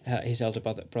his elder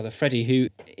brother Freddie, who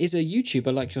is a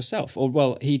YouTuber like yourself, or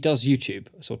well, he does YouTube,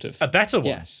 sort of A better one.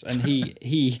 Yes, and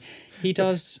he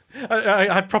does.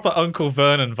 I had proper Uncle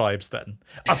Vernon vibes then.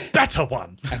 A better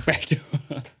one. A better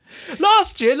one.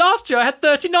 Last year I had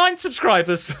 39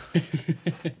 subscribers.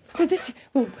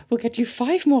 Well, we'll get you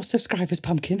 5 more subscribers,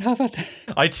 Pumpkin. How about that?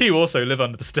 I too also live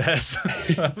under the stairs.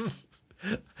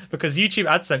 Because YouTube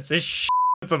AdSense is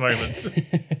at the moment.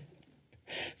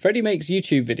 Freddie makes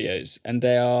YouTube videos, and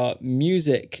they are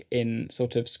music in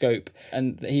sort of scope,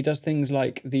 and he does things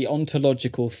like the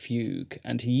ontological fugue,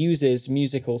 and he uses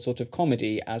musical sort of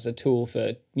comedy as a tool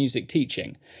for music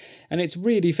teaching, and it's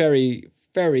really very,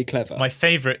 very clever. My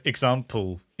favourite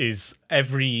example is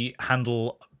every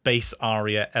Handel bass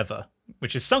aria ever,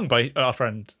 which is sung by our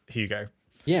friend Hugo.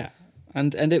 Yeah.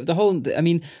 The whole, I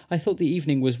mean, I thought the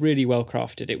evening was really well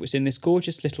crafted. It was in this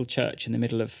gorgeous little church in the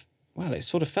middle of, well, it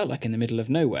sort of felt like in the middle of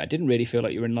nowhere. It didn't really feel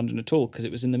like you were in London at all because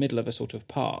it was in the middle of a sort of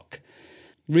park.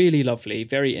 Really lovely,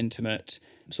 very intimate.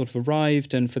 Sort of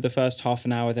arrived, and for the first half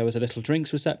an hour there was a little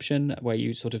drinks reception where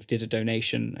you sort of did a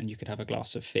donation and you could have a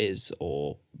glass of fizz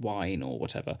or wine or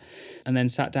whatever, and then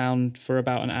sat down for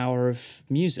about an hour of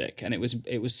music, and it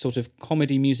was sort of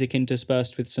comedy music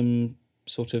interspersed with some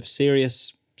sort of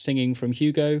serious singing from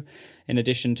Hugo, in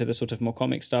addition to the sort of more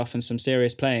comic stuff, and some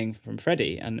serious playing from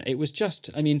Freddie. And it was just,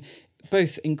 I mean,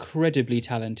 both incredibly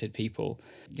talented people,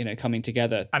 you know, coming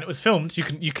together. And it was filmed.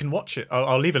 You can watch it.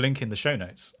 I'll leave a link in the show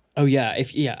notes. Oh yeah,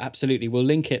 absolutely. We'll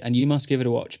link it, and you must give it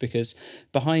a watch, because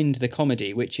behind the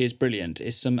comedy, which is brilliant,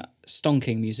 is some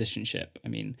stonking musicianship. I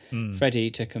mean, Freddie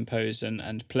to compose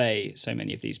and play so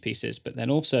many of these pieces, but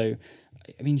then also,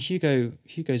 I mean,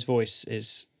 Hugo's voice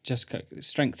is just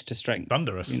strength to strength.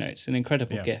 Thunderous. You know, it's an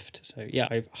incredible gift. So yeah,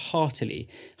 I heartily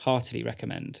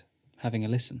recommend having a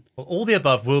listen. Well, all the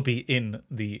above will be in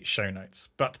the show notes,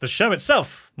 but the show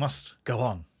itself must go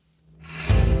on.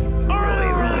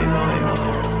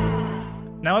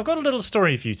 Now, I've got a little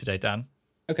story for you today, Dan.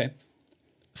 Okay.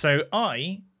 So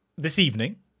I, this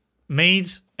evening, made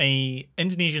a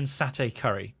Indonesian satay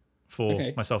curry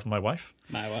for myself and my wife.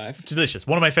 My wife. Delicious.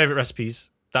 One of my favourite recipes.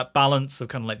 That balance of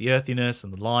kind of like the earthiness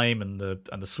and the lime and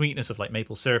the sweetness of like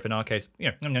maple syrup in our case.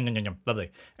 Yeah, yum, yum, yum, yum, yum.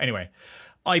 Lovely. Anyway,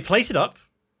 I plated up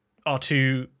our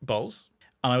 2 bowls,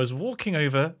 and I was walking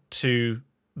over to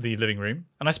the living room,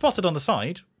 and I spotted on the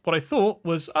side what I thought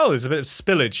was, there's a bit of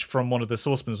spillage from one of the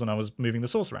saucepans when I was moving the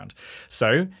sauce around.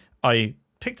 So I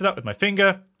picked it up with my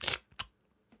finger.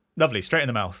 Lovely, straight in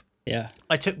the mouth. Yeah.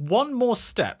 I took one more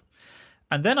step,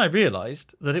 and then I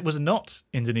realised that it was not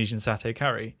Indonesian satay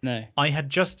curry. No. I had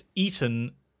just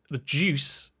eaten the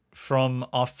juice from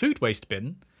our food waste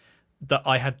bin that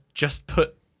I had just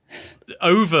put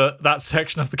over that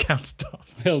section of the countertop.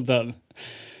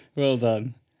 Well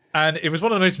done. And it was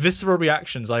one of the most visceral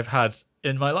reactions I've had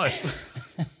in my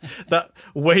life. That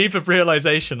wave of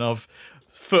realisation of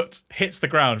foot hits the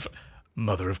ground.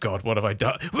 Mother of God, what have I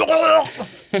done?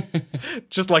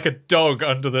 Just like a dog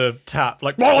under the tap.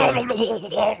 Like.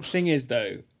 Thing is,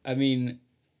 though, I mean,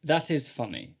 that is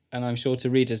funny. And I'm sure to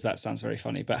readers that sounds very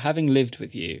funny. But having lived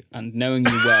with you and knowing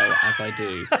you well as I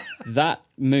do, that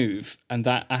move and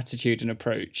that attitude and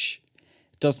approach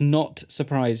does not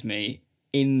surprise me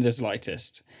in the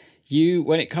slightest. You,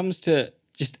 when it comes to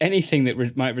just anything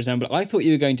that might resemble, I thought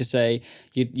you were going to say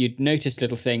you'd noticed a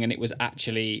little thing and it was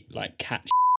actually like cat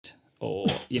shit, or,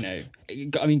 you know,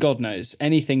 I mean, God knows,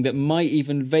 anything that might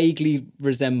even vaguely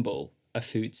resemble a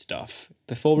foodstuff.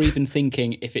 Before even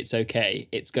thinking if it's okay,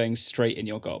 it's going straight in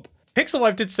your gob. Pixel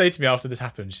Wife did say to me after this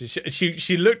happened,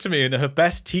 she looked at me in her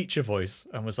best teacher voice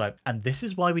and was like, and this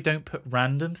is why we don't put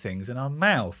random things in our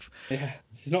mouth. Yeah,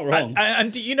 she's not wrong.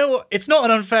 And you know what? It's not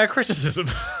an unfair criticism.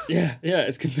 Yeah,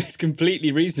 it's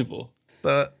completely reasonable.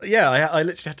 But yeah, I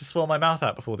literally had to swallow my mouth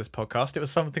out before this podcast. It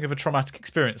was something of a traumatic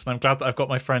experience, and I'm glad that I've got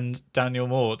my friend Daniel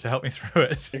Moore to help me through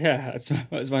it. Yeah,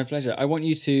 it's my pleasure. I want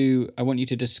you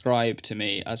to describe to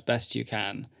me as best you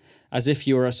can, as if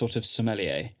you were a sort of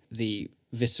sommelier, the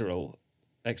visceral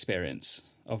experience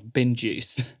of bin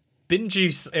juice. Bin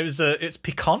juice. It's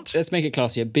piquant. Let's make it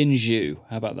classier. Bin jus.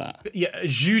 How about that? Yeah,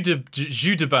 jus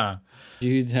de bain.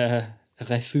 Jus de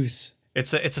refus.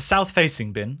 It's a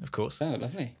south-facing bin, of course. Oh,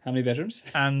 lovely. How many bedrooms?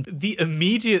 And the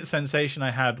immediate sensation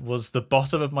I had was the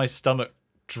bottom of my stomach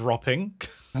dropping.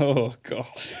 Oh, God.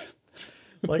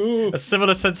 Like a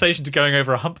similar sensation to going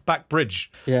over a humpback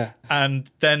bridge. Yeah. And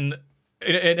then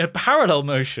in a parallel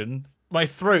motion, my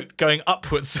throat going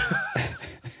upwards.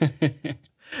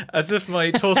 As if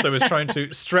my torso was trying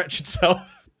to stretch itself.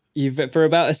 For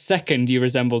about a second, you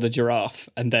resembled a giraffe,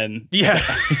 and then... Yeah.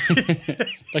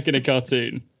 like in a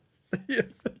cartoon. Yeah.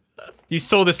 You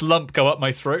saw this lump go up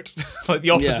my throat, like the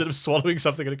opposite of swallowing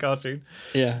something in a cartoon.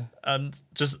 Yeah. And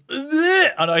just...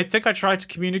 And I think I tried to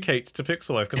communicate to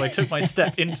Pixel Wife because I took my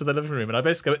step into the living room and I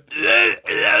basically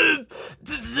went...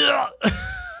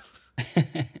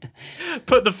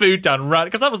 put the food down, ran...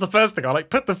 Because that was the first thing. I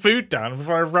put the food down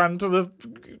before I ran to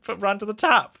the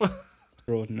tap.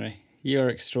 Extraordinary. You're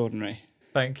extraordinary.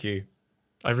 Thank you.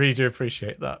 I really do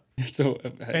appreciate that. So,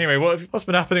 anyway, what's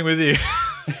been happening with you?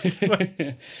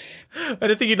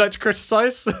 Anything you'd like to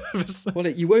criticise? Well,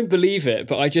 you won't believe it,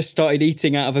 but I just started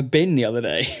eating out of a bin the other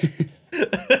day.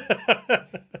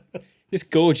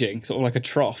 Just gorging, sort of like a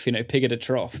trough, pig at a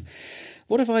trough.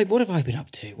 What have I been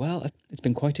up to? Well, it's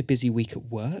been quite a busy week at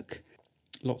work.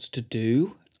 Lots to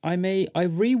do. I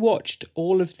rewatched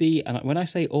all of the, and when I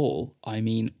say all, I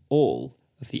mean all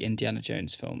of the Indiana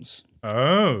Jones films.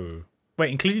 Oh. Wait,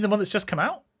 including the one that's just come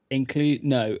out?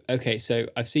 No. Okay, so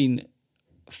I've seen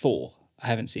 4. I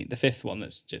haven't seen the 5th one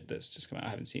that's just come out. I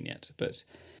haven't seen yet, but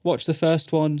watched the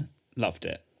first one, loved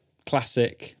it.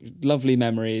 Classic, lovely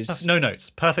memories. No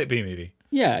notes. Perfect B movie.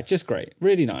 Yeah, just great.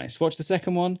 Really nice. Watched the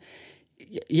second one.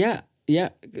 Yeah,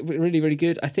 really, really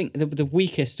good. I think the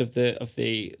weakest of the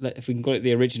if we can call it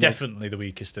the original. Definitely the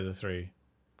weakest of the 3.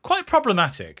 Quite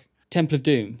problematic. Temple of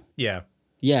Doom. Yeah.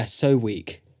 Yeah, so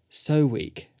weak.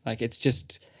 Like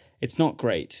it's not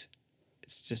great.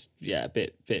 It's just a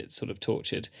bit sort of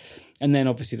tortured. And then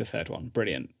obviously the third one,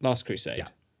 brilliant. Last Crusade,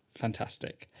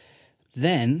 fantastic.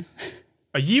 Then,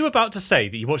 are you about to say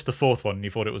that you watched the 4th one and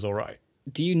you thought it was all right?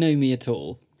 Do you know me at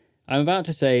all? I'm about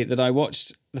to say that I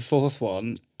watched the 4th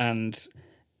one and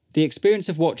the experience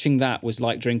of watching that was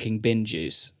like drinking bin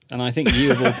juice. And I think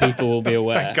you of all people will be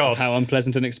aware how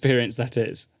unpleasant an experience that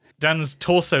is. Dan's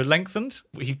torso lengthened.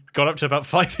 He got up to about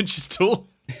 5 inches tall.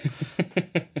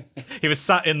 He was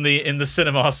sat in the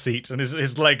cinema seat and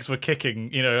his legs were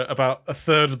kicking, about a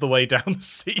third of the way down the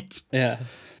seat. Yeah,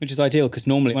 which is ideal because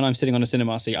normally when I'm sitting on a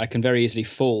cinema seat, I can very easily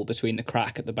fall between the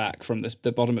crack at the back from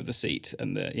the bottom of the seat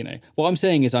and What I'm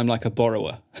saying is I'm like a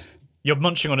borrower. You're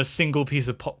munching on a single piece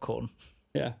of popcorn.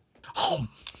 Yeah.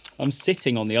 I'm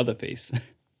sitting on the other piece.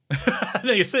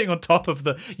 No, you're sitting on top of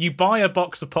you buy a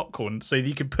box of popcorn so that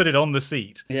you can put it on the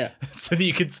seat. Yeah. So that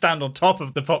you can stand on top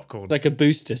of the popcorn. Like a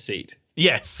booster seat.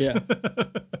 Yes. Yeah.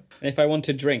 If I want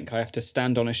to drink, I have to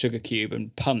stand on a sugar cube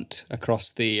and punt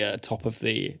across the top of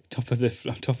the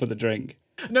drink.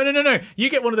 No. You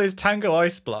get one of those Tango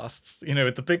Ice Blasts,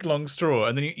 with the big long straw,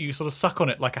 and then you sort of suck on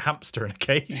it like a hamster in a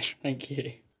cage. Thank you.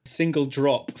 A single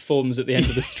drop forms at the end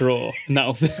of the straw, and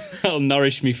that'll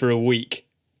nourish me for a week.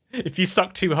 If you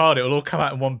suck too hard, it'll all come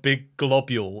out in one big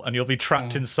globule, and you'll be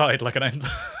trapped inside like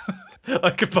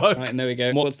like a bug. Right, there we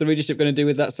go. What's the readership going to do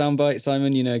with that soundbite,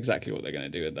 Simon? You know exactly what they're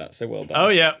going to do with that, so well done. Oh,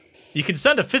 yeah. You can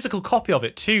send a physical copy of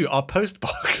it to our post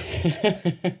box.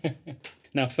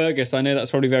 Now, Fergus, I know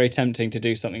that's probably very tempting to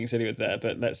do something silly with there,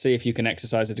 but let's see if you can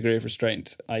exercise a degree of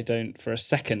restraint. I don't for a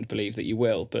second believe that you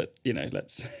will, but,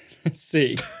 let's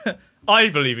see. I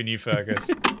believe in you, Fergus.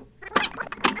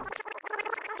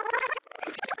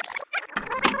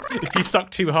 If you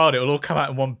suck too hard, it'll all come out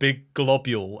in one big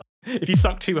globule. If you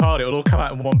suck too hard, it'll all come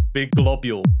out in one big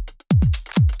globule.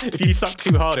 If you suck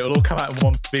too hard, it'll all come out in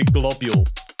one big globule.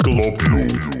 Globule.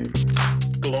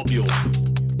 Globule.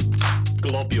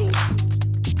 Globule.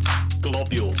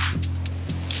 Globule.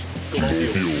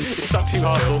 Globule. If you suck too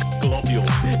hard, it'll globule.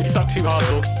 If you suck too hard,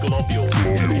 it'll globule.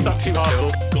 If you suck too hard,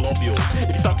 it'll globule. If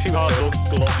you suck too hard, it'll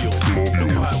globule. It'll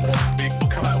come out in one big. It'll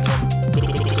come out in one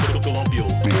globule.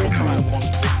 It'll come out in one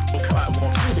big. It'll come out in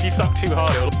one. If you suck too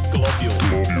hard, it'll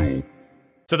globule.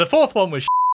 So the 4th one was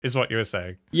is what you were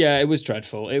saying. Yeah, it was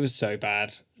dreadful. It was so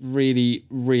bad. Really,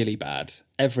 really bad.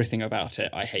 Everything about it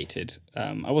I hated.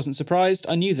 I wasn't surprised.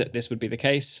 I knew that this would be the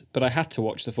case, but I had to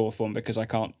watch the 4th one because I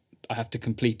have to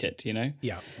complete it,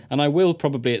 Yeah. And I will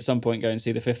probably at some point go and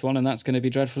see the 5th one, and that's going to be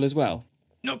dreadful as well.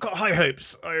 Not got high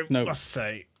hopes, I must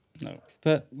say. No.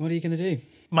 But what are you going to do?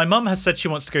 My mum has said she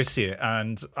wants to go see it,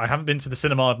 and I haven't been to the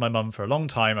cinema with my mum for a long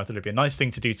time. I thought it'd be a nice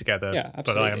thing to do together, Yeah, but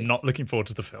absolutely. I am not looking forward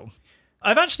to the film.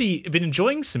 I've actually been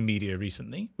enjoying some media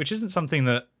recently, which isn't something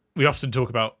that we often talk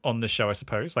about on this show, I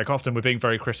suppose. Like, often we're being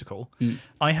very critical.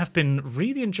 I have been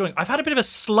really enjoying... I've had a bit of a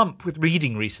slump with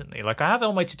reading recently. Like, I have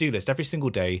on my to-do list every single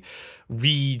day,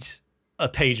 read a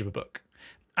page of a book.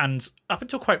 And up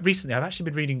until quite recently, I've actually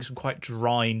been reading some quite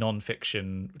dry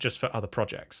non-fiction just for other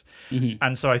projects.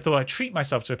 And so I thought I'd treat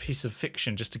myself to a piece of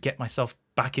fiction just to get myself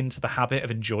back into the habit of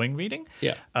enjoying reading.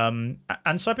 Yeah. And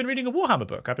so I've been reading a Warhammer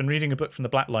book. I've been reading a book from the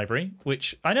Black Library,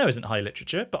 which I know isn't high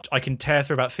literature, but I can tear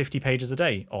through about 50 pages a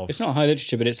day of. It's not high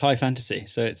literature, but it's high fantasy,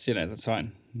 so it's, that's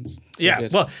fine. It's yeah,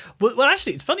 good. well,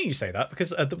 actually, it's funny you say that, because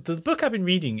the book I've been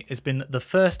reading has been The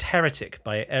First Heretic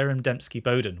by Aram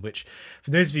Dembski-Bowden, which,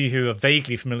 for those of you who are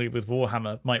vaguely familiar with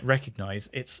Warhammer, might recognise.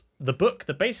 It's the book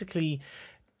that basically...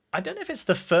 I don't know if it's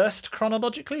the first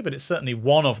chronologically, but it's certainly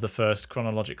one of the first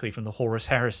chronologically from the Horus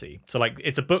Heresy. So, like,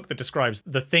 it's a book that describes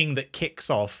the thing that kicks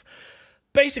off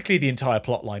basically the entire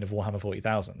plot line of Warhammer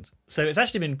 40,000. So it's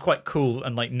actually been quite cool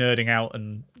and, like, nerding out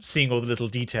and seeing all the little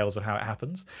details of how it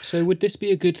happens. So would this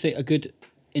be a good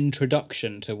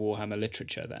introduction to Warhammer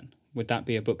literature then? Would that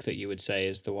be a book that you would say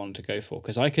is the one to go for?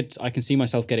 Because I can see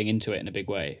myself getting into it in a big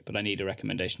way, but I need a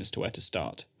recommendation as to where to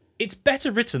start. It's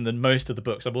better written than most of the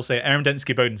books. I will say Aram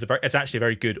Dembski-Bowden's it's actually a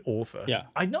very good author. Yeah.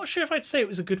 I'm not sure if I'd say it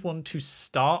was a good one to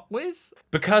start with,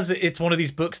 because it's one of these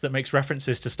books that makes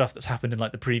references to stuff that's happened in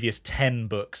like the previous 10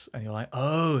 books, and you're like,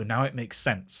 oh, now it makes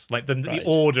sense. Like the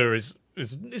order is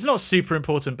it's not super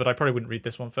important, but I probably wouldn't read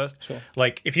this one first. Sure.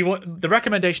 Like, if you want, the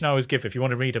recommendation I always give if you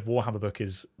want to read a Warhammer book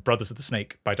is Brothers of the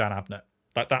Snake by Dan Abnett.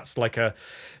 That's like a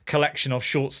collection of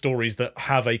short stories that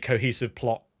have a cohesive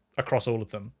plot across all of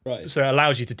them, right? So it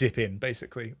allows you to dip in,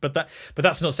 basically. But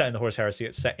that's not set in the Horus Heresy.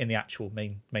 It's set in the actual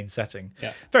main setting.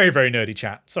 Yeah. Very, very nerdy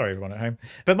chat. Sorry, everyone at home.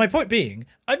 But my point being,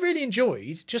 I've really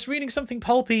enjoyed just reading something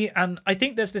pulpy, and I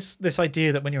think there's this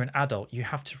idea that when you're an adult, you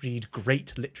have to read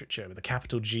great literature with a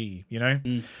capital G.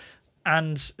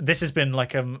 And this has been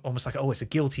like almost like, oh, it's a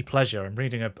guilty pleasure. I'm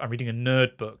reading a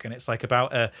nerd book, and it's like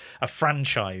about a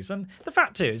franchise. And the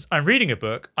fact is, I'm reading a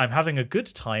book, I'm having a good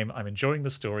time, I'm enjoying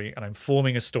the story, and I'm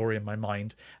forming a story in my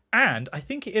mind. And I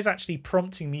think it is actually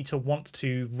prompting me to want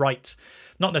to write,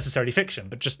 not necessarily fiction,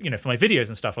 but just, for my videos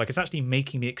and stuff. Like, it's actually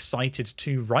making me excited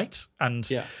to write and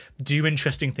do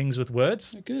interesting things with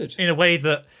words. Good. In a way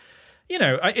that,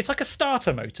 it's like a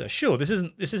starter motor. Sure, this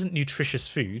isn't nutritious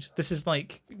food. This is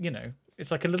like,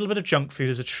 it's like a little bit of junk food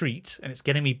as a treat, and it's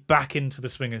getting me back into the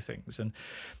swing of things. And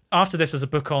after this, there's a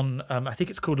book on, I think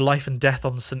it's called Life and Death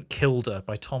on St Kilda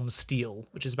by Tom Steele,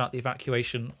 which is about the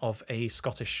evacuation of a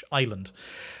Scottish island.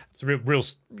 It's a real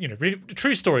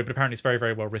true story, but apparently it's very,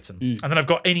 very well written. And then I've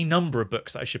got any number of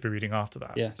books that I should be reading after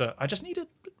that. Yes. But I just need a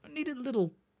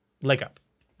little leg up.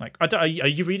 Like, are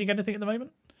you reading anything at the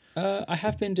moment? I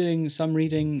have been doing some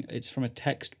reading. It's from a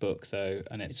textbook, though,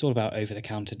 and it's all about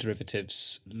over-the-counter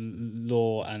derivatives,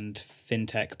 law and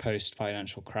fintech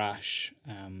post-financial crash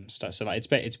stuff. So, like,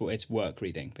 it's work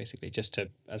reading, basically, just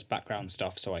as background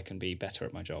stuff, so I can be better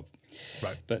at my job.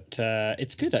 Right. But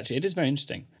it's good, actually. It is very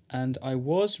interesting. And I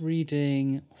was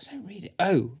reading... What was I reading?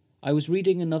 Oh, I was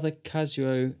reading another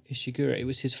Kazuo Ishiguro. It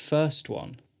was his first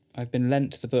one. I've been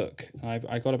lent the book.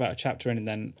 I got about a chapter in and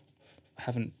then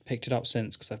haven't picked it up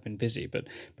since because I've been busy. But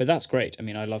that's great. I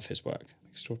mean, I love his work.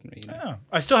 Extraordinary. Yeah.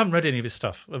 I still haven't read any of his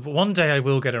stuff. But one day I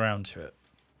will get around to it.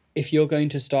 If you're going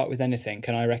to start with anything,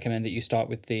 can I recommend that you start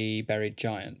with The Buried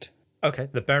Giant? Okay,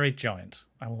 The Buried Giant.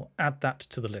 I will add that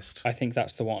to the list. I think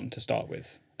that's the one to start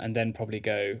with. And then probably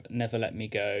go Never Let Me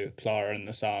Go, Clara and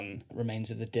the Sun,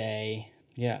 Remains of the Day.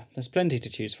 Yeah, there's plenty to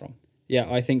choose from. Yeah,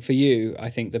 I think for you,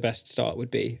 the best start would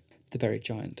be The Buried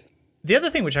Giant. The other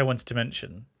thing which I wanted to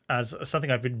mention as something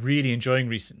I've been really enjoying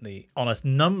recently on a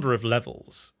number of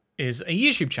levels is a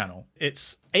YouTube channel.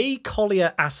 It's A.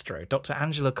 Collier Astro, Dr.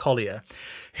 Angela Collier,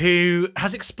 who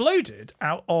has exploded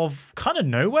out of kind of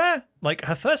nowhere. Like,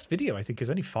 her first video, I think, is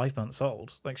only 5 months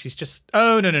old. Like, she's just...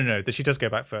 Oh, no. She does go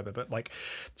back further. But, like,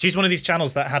 she's one of these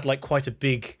channels that had, like, quite a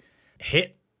big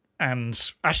hit. And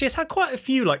actually, it's had quite a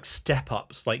few, like,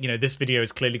 step-ups. Like, this video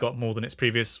has clearly got more than its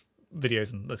previous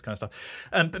videos and this kind of stuff.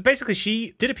 But basically,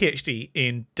 she did a PhD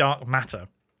in dark matter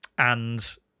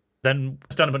and then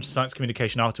has done a bunch of science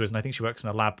communication afterwards, and I think she works in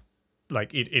a lab,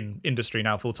 like, in industry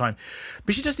now full time.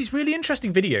 But she does these really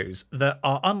interesting videos that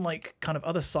are unlike kind of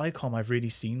other SciComm I've really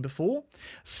seen before.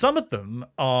 Some of them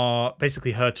are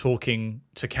basically her talking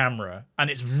to camera, and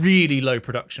it's really low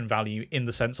production value in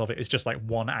the sense of it is just like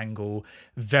one angle,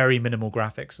 very minimal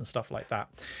graphics and stuff like that.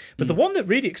 But the one that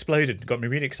really exploded and got me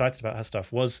really excited about her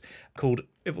stuff was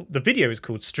the video is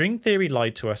called String Theory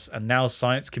Lied to Us, and Now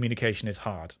Science Communication is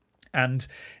Hard. And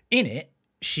in it,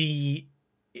 she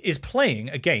is playing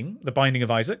a game, The Binding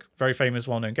of Isaac, very famous,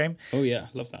 well-known game. Oh yeah,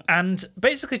 love that. And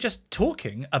basically just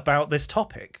talking about this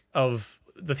topic of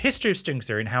the history of string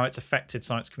theory and how it's affected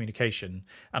science communication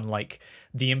and like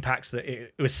the impacts that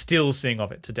it was still seeing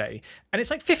of it today. And it's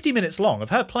like 50 minutes long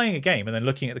of her playing a game and then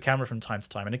looking at the camera from time to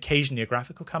time, and occasionally a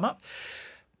graphic will come up.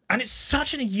 And it's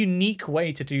such a unique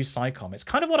way to do SciComm. It's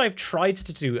kind of what I've tried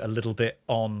to do a little bit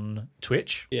on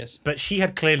Twitch. Yes. But she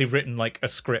had clearly written like a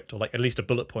script, or like at least a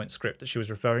bullet point script that she was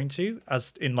referring to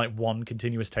as in like one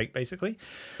continuous take, basically.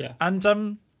 Yeah.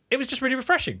 And it was just really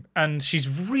refreshing. And she's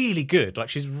really good. Like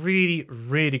she's really,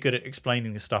 really good at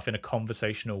explaining this stuff in a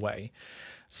conversational way.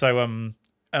 So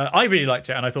I really liked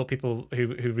it, and I thought people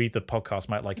who read the podcast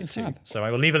might like it too. Fab. So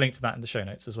I will leave a link to that in the show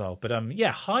notes as well. But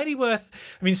yeah, highly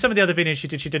worth. I mean, some of the other videos she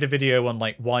did a video on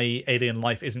like why alien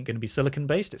life isn't going to be silicon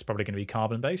based. It's probably going to be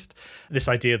carbon based. This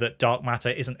idea that dark matter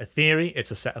isn't a theory,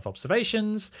 it's a set of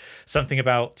observations. Something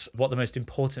about what the most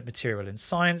important material in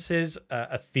science is.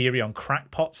 A theory on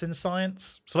crackpots in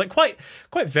science. So like quite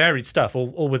varied stuff,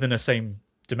 all within the same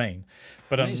domain.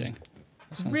 But Amazing.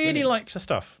 really liked her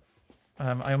stuff.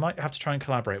 I might have to try and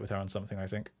collaborate with her on something, I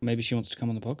think. Maybe she wants to come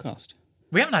on the podcast.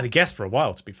 We haven't had a guest for a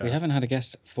while, to be fair. We haven't had a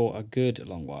guest for a good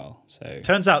long while, so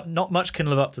Turns out not much can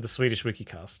live up to the Swedish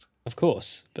Wikicast. of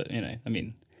course. But I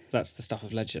mean, that's the stuff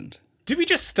of legend. Did we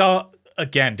just start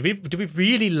again? Did we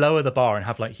really lower the bar and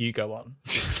have like Hugo on?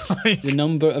 Like, The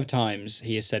number of times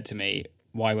he has said to me,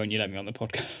 "Why won't you let me on the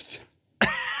podcast?"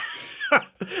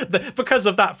 because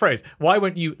of that phrase, why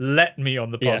won't you let me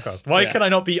on the podcast? Yes, Why yeah. can I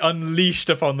not be unleashed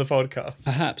upon the podcast?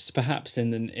 Perhaps in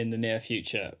the near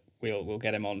future we'll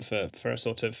get him on for a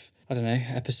sort of, I don't know,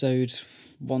 episode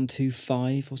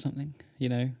 125 or something.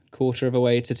 Quarter of a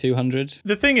way to 200.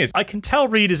 The thing is, I can tell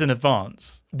readers in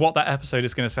advance what that episode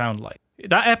is going to sound like.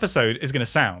 That episode is going to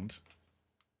sound.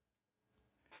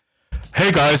 Hey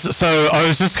guys, so I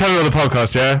was just coming on the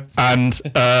podcast, yeah, and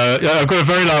I've got a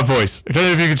very loud voice. I don't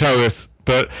know if you can tell this,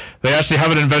 but they actually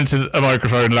haven't invented a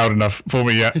microphone loud enough for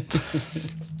me yet.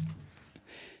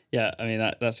 Yeah, I mean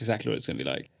that's exactly what it's going to be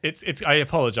like. It's. I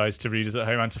apologise to readers at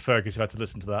home and to Fergus who had to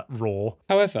listen to that raw.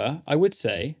 However, I would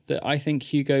say that I think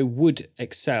Hugo would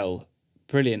excel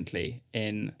brilliantly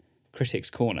in Critics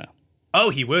Corner. Oh,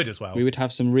 he would as well. We would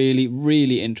have some really,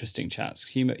 really interesting chats.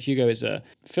 Hugo is a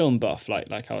film buff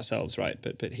like ourselves, right?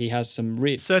 But he has some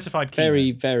certified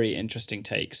very, very interesting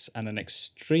takes and an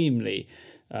extremely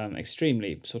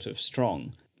sort of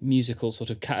strong musical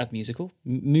sort of musical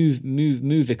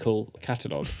movical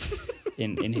catalogue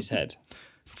in his head.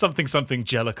 Something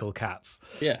jellicle cats.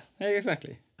 Yeah,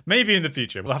 exactly. Maybe in the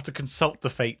future we'll have to consult the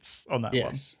fates on that one.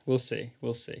 Yes, we'll see.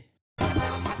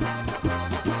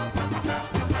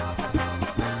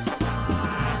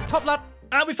 Top lad.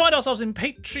 We find ourselves in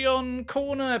Patreon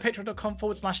corner.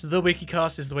 Patreon.com/The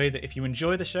Wikicast is the way that if you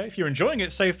enjoy the show, if you're enjoying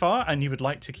it so far and you would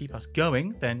like to keep us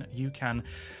going, then you can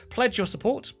pledge your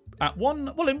support at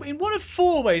in one of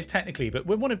four ways technically, but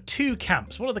we're one of two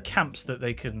camps. What are the camps that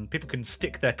people can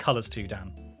stick their colours to,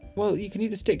 Dan? Well, you can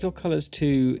either stick your colours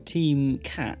to Team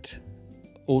Cat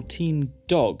or Team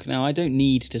Dog. Now, I don't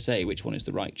need to say which one is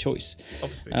the right choice.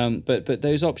 Obviously. But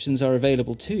those options are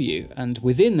available to you, and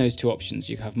within those two options,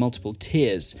 you have multiple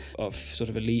tiers of sort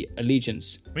of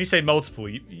allegiance. When you say multiple,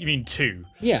 you mean two.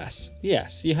 Yes.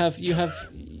 You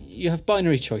have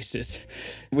binary choices.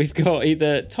 We've got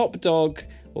either Top Dog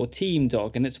or Team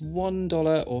Dog, and it's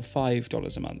 $1 or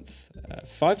 $5 a month.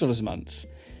 $5 a month.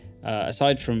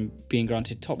 Aside from being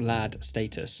granted Top Lad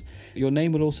status, your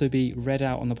name will also be read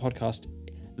out on the podcast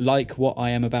like what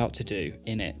I am about to do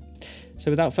in it.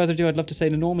 So without further ado, I'd love to say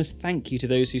an enormous thank you to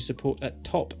those who support at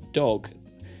Top Dog,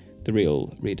 the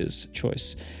real reader's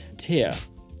choice tier.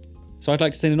 So I'd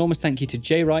like to say an enormous thank you to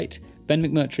Jay Wright, Ben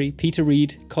McMurtry, Peter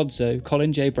Reed, Codzo,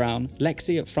 Colin J. Brown,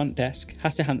 Lexi at Front Desk,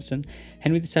 Hasse Hansen,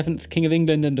 Henry VII, King of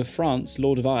England and of France,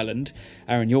 Lord of Ireland,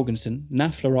 Aaron Jorgensen,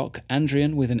 Naf Laroque,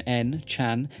 Andrian with an N,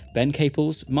 Chan, Ben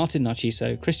Caples, Martin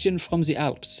Narciso, Christian from the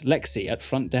Alps, Lexi at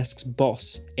Front Desk's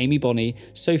Boss, Amy Bonney,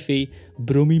 Sophie,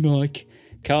 Brummy Mike,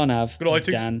 Carnav,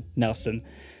 Dan Nelson.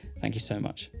 Thank you so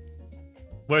much.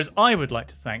 Whereas I would like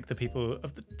to thank the people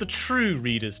of the true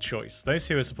reader's choice, those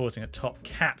who are supporting at top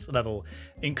cat level,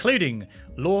 including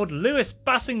Lord Lewis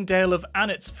Bassingdale of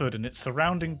Anitsford and its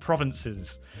surrounding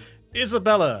provinces,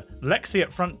 Isabella, Lexi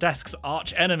at Front Desk's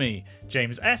arch enemy,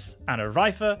 James S, Anna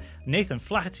Reifer, Nathan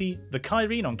Flaherty, The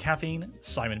Kyrene on Caffeine,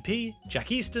 Simon P,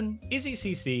 Jack Easton, Izzy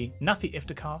CC, Nuffy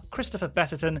Iftikhar, Christopher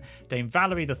Betterton, Dame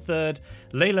Valerie III,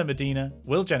 Layla Medina,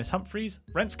 Will Janice Humphreys,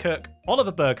 Rents Kirk,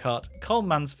 Oliver Burkhart, Cole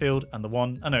Mansfield, and the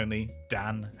one and only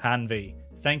Dan Hanvey.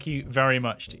 Thank you very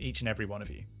much to each and every one of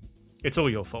you. It's all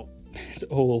your fault. It's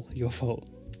all your fault.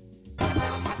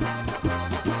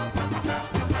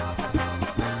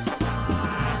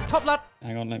 top lad.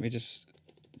 Hang on, let me just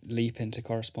leap into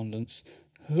correspondence.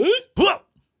 Very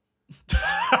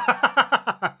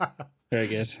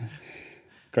good.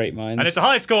 Great minds. And it's a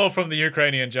high score from the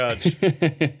Ukrainian judge.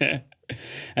 And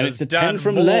it's a 10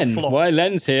 from Len. Flops. Why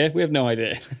Len's here, we have no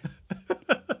idea.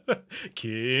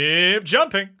 Keep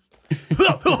jumping.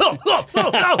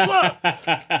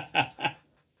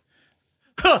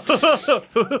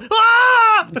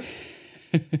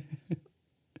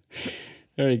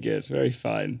 Very good. Very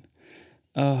fine.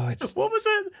 Oh, it's... What was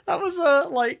it? That was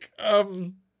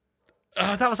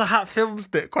that was a Hat Films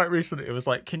bit quite recently. It was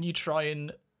like, can you try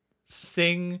and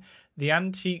sing the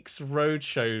Antiques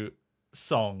Roadshow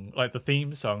song, like the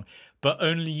theme song, but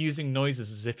only using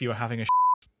noises as if you were having a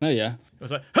Oh, yeah. It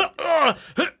was like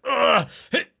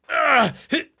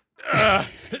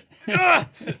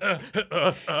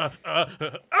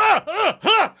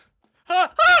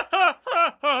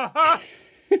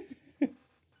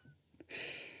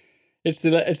It's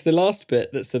the last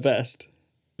bit that's the best.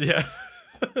 yeah.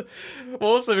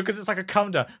 Also because it's like a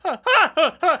come down.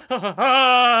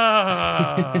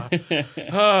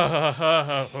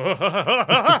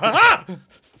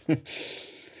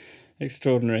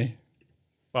 Extraordinary.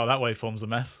 Well, that waveform's a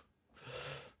mess.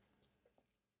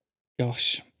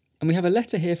 Gosh. And we have a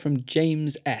letter here from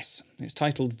James S. It's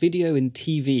titled Video in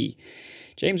TV.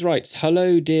 James writes,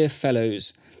 "Hello, dear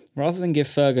fellows. Rather than give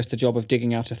Fergus the job of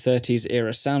digging out a 30s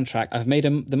era soundtrack, I've made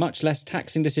the much less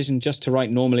taxing decision just to write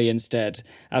normally instead.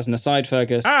 As an aside,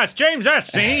 Fergus..." It's James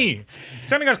S.C.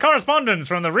 sending us correspondence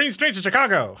from the Reed Streets of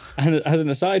Chicago. And as an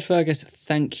aside, Fergus,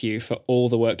 thank you for all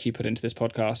the work you put into this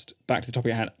podcast. Back to the top of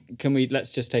your hand.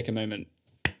 Let's just take a moment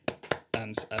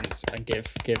and give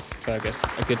Fergus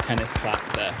a good tennis clap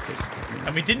there.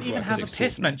 And we didn't even have a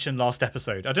piss mention last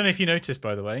episode. I don't know if you noticed,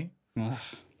 by the way.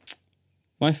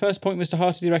 My first point was to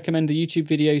heartily recommend the YouTube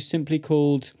video simply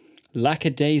called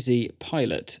Lackadaisy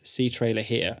Pilot. See trailer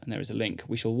here, and there is a link.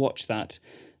 We shall watch that,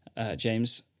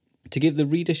 James. To give the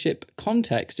readership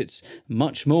context, it's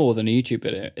much more than a YouTube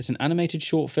video. It's an animated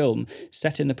short film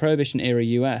set in the Prohibition-era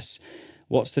US.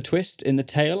 What's the twist in the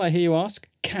tale, I hear you ask?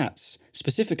 Cats.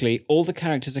 Specifically, all the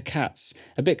characters are cats.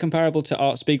 A bit comparable to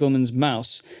Art Spiegelman's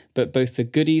Mouse, but both the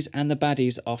goodies and the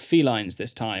baddies are felines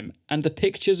this time. And the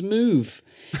pictures move.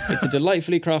 It's a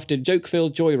delightfully crafted,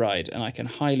 joke-filled joyride, and I can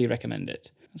highly recommend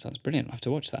it. That sounds brilliant. I'll have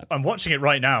to watch that. I'm watching it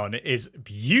right now, and it is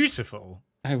beautiful.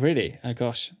 Oh, really? Oh,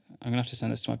 gosh. I'm going to have to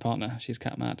send this to my partner. She's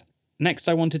cat mad. Next,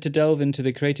 I wanted to delve into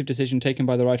the creative decision taken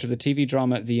by the writer of the TV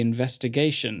drama The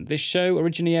Investigation. This show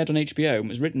originally aired on HBO and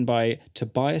was written by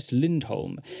Tobias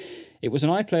Lindholm. It was an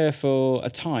iPlayer for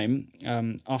a time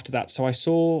after that, so I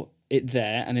saw it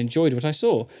there and enjoyed what I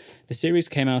saw. The series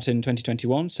came out in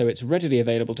 2021, so it's readily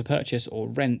available to purchase or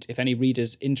rent if any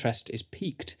reader's interest is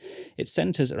piqued. It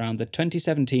centres around the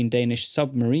 2017 Danish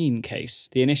submarine case,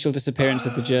 the initial disappearance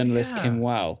of the journalist Kim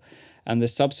Wall, and the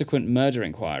subsequent murder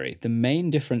inquiry. The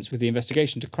main difference with The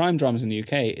Investigation to crime dramas in the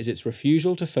UK is its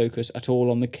refusal to focus at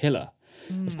all on the killer.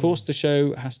 Of course, the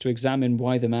show has to examine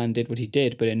why the man did what he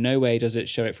did, but in no way does it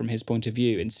show it from his point of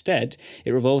view. Instead,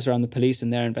 it revolves around the police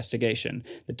and their investigation,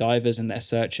 the divers and their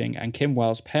searching, and Kim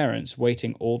Wall's parents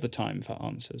waiting all the time for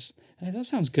answers. Hey, that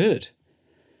sounds good.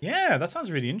 Yeah, that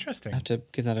sounds really interesting. I have to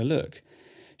give that a look.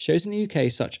 Shows in the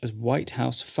UK such as White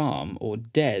House Farm or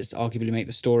Des arguably make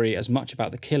the story as much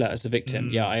about the killer as the victim.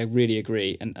 Yeah, I really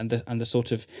agree. And the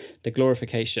sort of the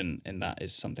glorification in that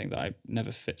is something that I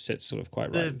never sits sort of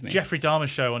quite right with me. The Jeffrey Dahmer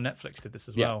show on Netflix did this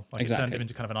as well. Like exactly. It turned him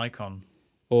into kind of an icon.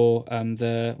 Or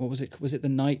what was it? Was it The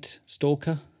Night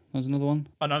Stalker? That was another one.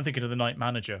 And I'm thinking of The Night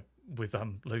Manager with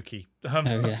Loki. Yeah.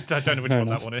 I don't know which one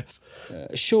that one is.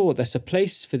 Sure, there's a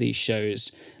place for these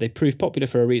shows. They prove popular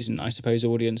for a reason. I suppose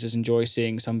audiences enjoy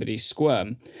seeing somebody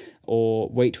squirm or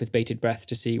wait with bated breath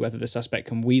to see whether the suspect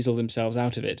can weasel themselves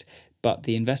out of it. But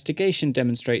The Investigation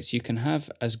demonstrates you can have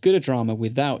as good a drama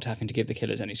without having to give the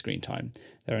killers any screen time.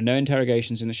 There are no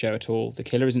interrogations in the show at all. The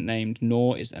killer isn't named,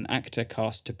 nor is an actor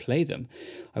cast to play them.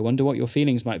 I wonder what your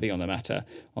feelings might be on the matter,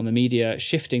 on the media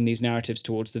shifting these narratives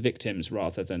towards the victims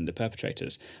rather than the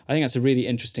perpetrators. I think that's a really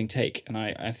interesting take, and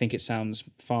I think it sounds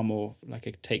far more like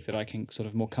a take that I can sort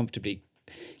of more comfortably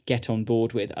get on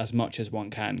board with, as much as one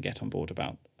can get on board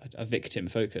about a victim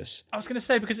focus. I was going to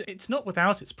say, because it's not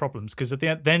without its problems, because at the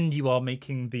end, then you are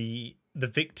making the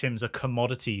victims a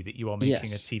commodity that you are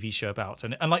making a TV show about.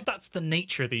 And like, that's the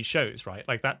nature of these shows, right?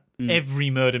 Like that every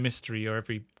murder mystery or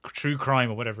every true crime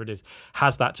or whatever it is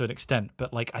has that to an extent.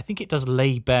 But like, I think it does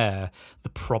lay bare the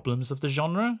problems of the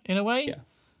genre in a way.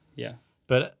 Yeah.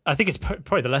 But I think it's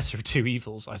probably the lesser of two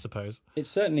evils, I suppose. It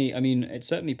certainly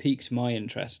piqued my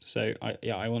interest. So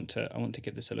I want to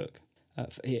give this a look.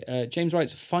 James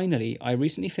writes, finally, I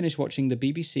recently finished watching the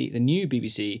new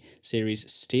BBC series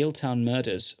Steeltown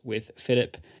Murders with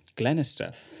Philip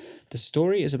Glenister. The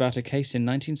story is about a case in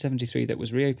 1973 that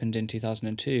was reopened in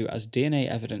 2002 as DNA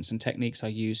evidence and techniques are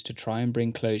used to try and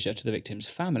bring closure to the victims'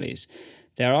 families.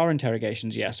 There are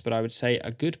interrogations, yes, but I would say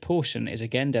a good portion is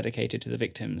again dedicated to the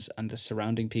victims and the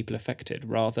surrounding people affected,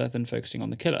 rather than focusing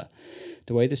on the killer.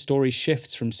 The way the story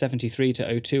shifts from 73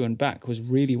 to 02 and back was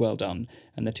really well done,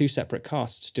 and the two separate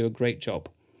casts do a great job.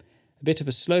 A bit of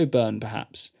a slow burn,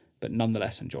 perhaps, but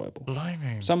nonetheless enjoyable.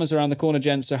 Blimey. Summer's around the corner,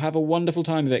 gents, so have a wonderful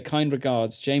time of it. Kind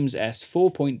regards, James S.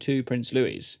 4.2 Prince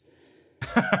Louis.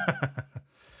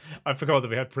 I forgot that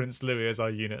we had Prince Louis as our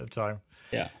unit of time.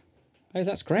 Yeah. Oh,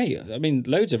 that's great. I mean,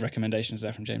 loads of recommendations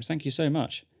there from James. Thank you so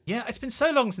much. Yeah, it's been so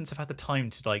long since I've had the time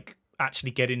to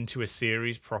actually get into a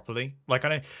series properly. Like, I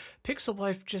know Pixel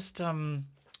Wife just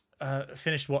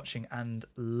finished watching and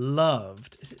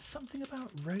loved. Is it something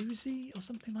about Rosie or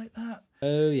something like that?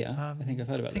 Oh yeah, I think I've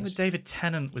heard about I think this. that David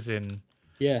Tennant was in.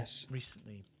 Yes.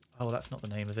 Recently. Oh, that's not the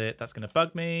name of it. That's going to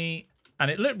bug me.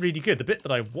 And it looked really good. The bit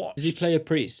that I watched. Does he play a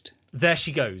priest? There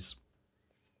She Goes.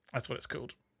 That's what it's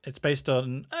called. It's based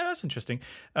on... Oh, that's interesting.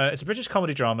 It's a British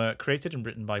comedy drama created and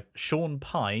written by Sean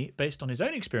Pye, based on his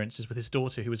own experiences with his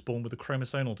daughter who was born with a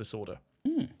chromosomal disorder.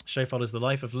 Show follows the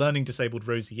life of learning disabled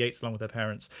Rosie Yates along with her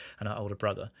parents and her older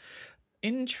brother.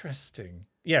 Interesting.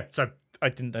 Yeah, so I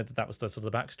didn't know that was the sort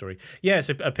of the backstory. Yeah,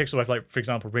 so Pixel Wife, like, for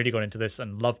example, really got into this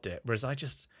and loved it, whereas I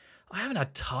haven't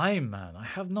had time, man. I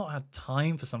have not had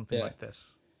time for something like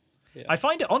this. Yeah. I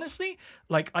find it, honestly,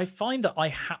 like, I find that I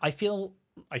feel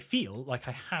like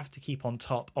I have to keep on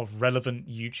top of relevant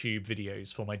YouTube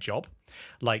videos for my job.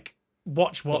 Like,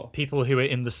 watch what people who are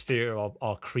in the sphere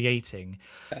are creating.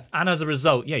 Yeah. And as a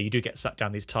result, you do get sucked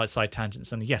down these side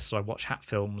tangents. And yes, so I watch Hat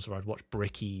Films, or I'd watch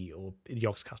Bricky or the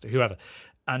Wikicast or whoever.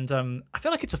 And I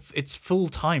feel like it's full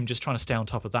time just trying to stay on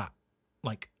top of that.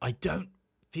 Like, I don't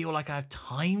feel like I have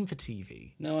time for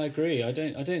TV. No, I agree. I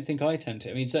don't think I tend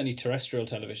to. I mean, certainly terrestrial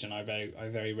television I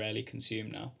very rarely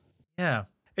consume now. Yeah.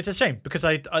 It's a shame because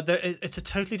it's a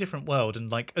totally different world,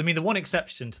 and like, I mean, the one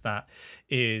exception to that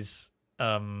is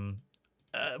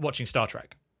watching Star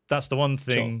Trek. That's the one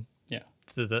thing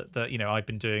that I've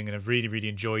been doing and I've really, really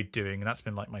enjoyed doing, and that's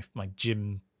been like my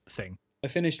gym thing. I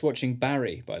finished watching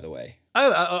Barry, by the way.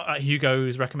 Oh,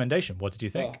 Hugo's recommendation. What did you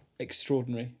think? Oh,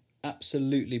 extraordinary,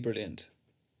 absolutely brilliant.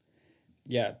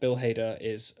 Yeah, Bill Hader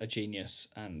is a genius,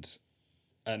 and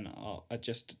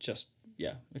just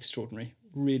extraordinary.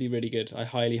 Really, really good. I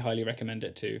highly, highly recommend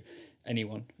it to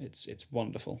anyone. It's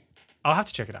wonderful. I'll have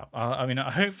to check it out. I mean,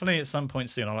 hopefully at some point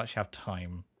soon I'll actually have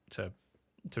time to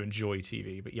enjoy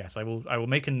TV. But yes, I will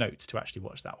make a note to actually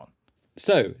watch that one.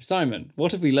 So, Simon,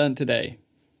 what have we learned today?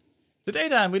 Today,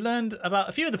 Dan, we learned about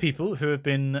a few of the people who have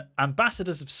been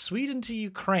ambassadors of Sweden to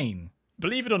Ukraine.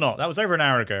 Believe it or not, that was over an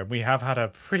hour ago. We have had a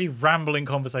pretty rambling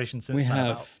conversation since we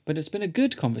have, but it's been a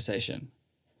good conversation.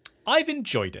 I've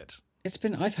enjoyed it.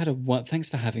 Thanks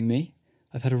for having me.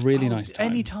 I've had a really nice time.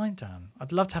 Any time, Dan.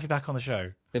 I'd love to have you back on the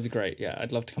show. It'd be great. Yeah,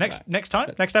 I'd love to come back. Next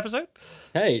time? Next episode?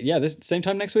 Hey, yeah, this same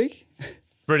time next week?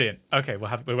 Brilliant. Okay,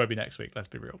 we won't be next week. Let's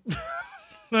be real.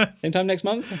 Same time next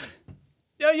month?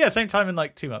 Yeah, same time in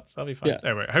like 2 months. I'll be fine. Yeah.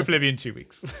 Anyway, hopefully it'll be in 2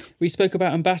 weeks. We spoke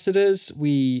about ambassadors.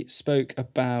 We spoke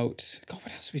about... God,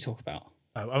 what else did we talk about?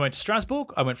 I went to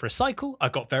Strasbourg. I went for a cycle. I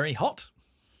got very hot.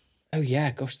 Oh, yeah.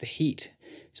 Gosh, the heat.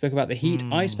 We spoke about the heat.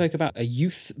 I spoke about a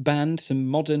youth band, some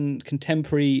modern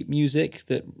contemporary music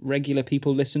that regular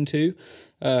people listen to,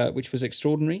 which was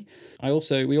extraordinary.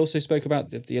 We also spoke about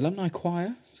the alumni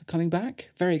choir coming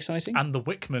back. Very exciting. And the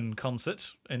Wickman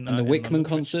concert. The Wickman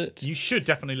concert. You should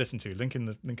definitely listen to. Link in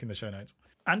the show notes.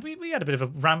 And we had a bit of a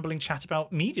rambling chat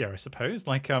about media, I suppose.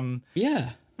 Like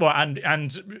yeah. Well, and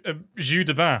jus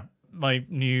de bain, my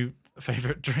new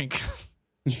favourite drink.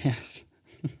 Yes.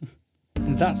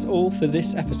 And that's all for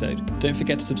this episode. Don't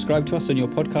forget to subscribe to us on your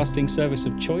podcasting service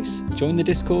of choice, join the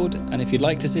Discord, and if you'd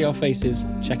like to see our faces,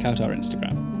 check out our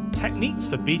Instagram. Techniques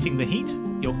for beating the heat,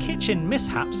 your kitchen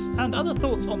mishaps, and other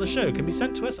thoughts on the show can be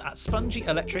sent to us at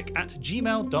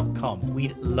spongyelectric@gmail.com.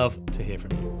 We'd love to hear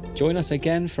from you. Join us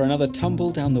again for another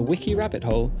tumble down the wiki rabbit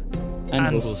hole,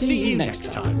 and we'll see you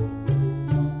next time.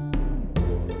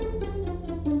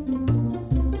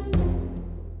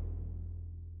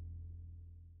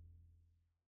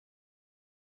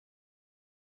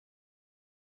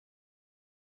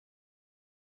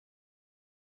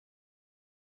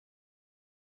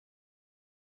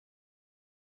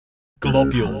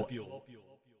 Globule.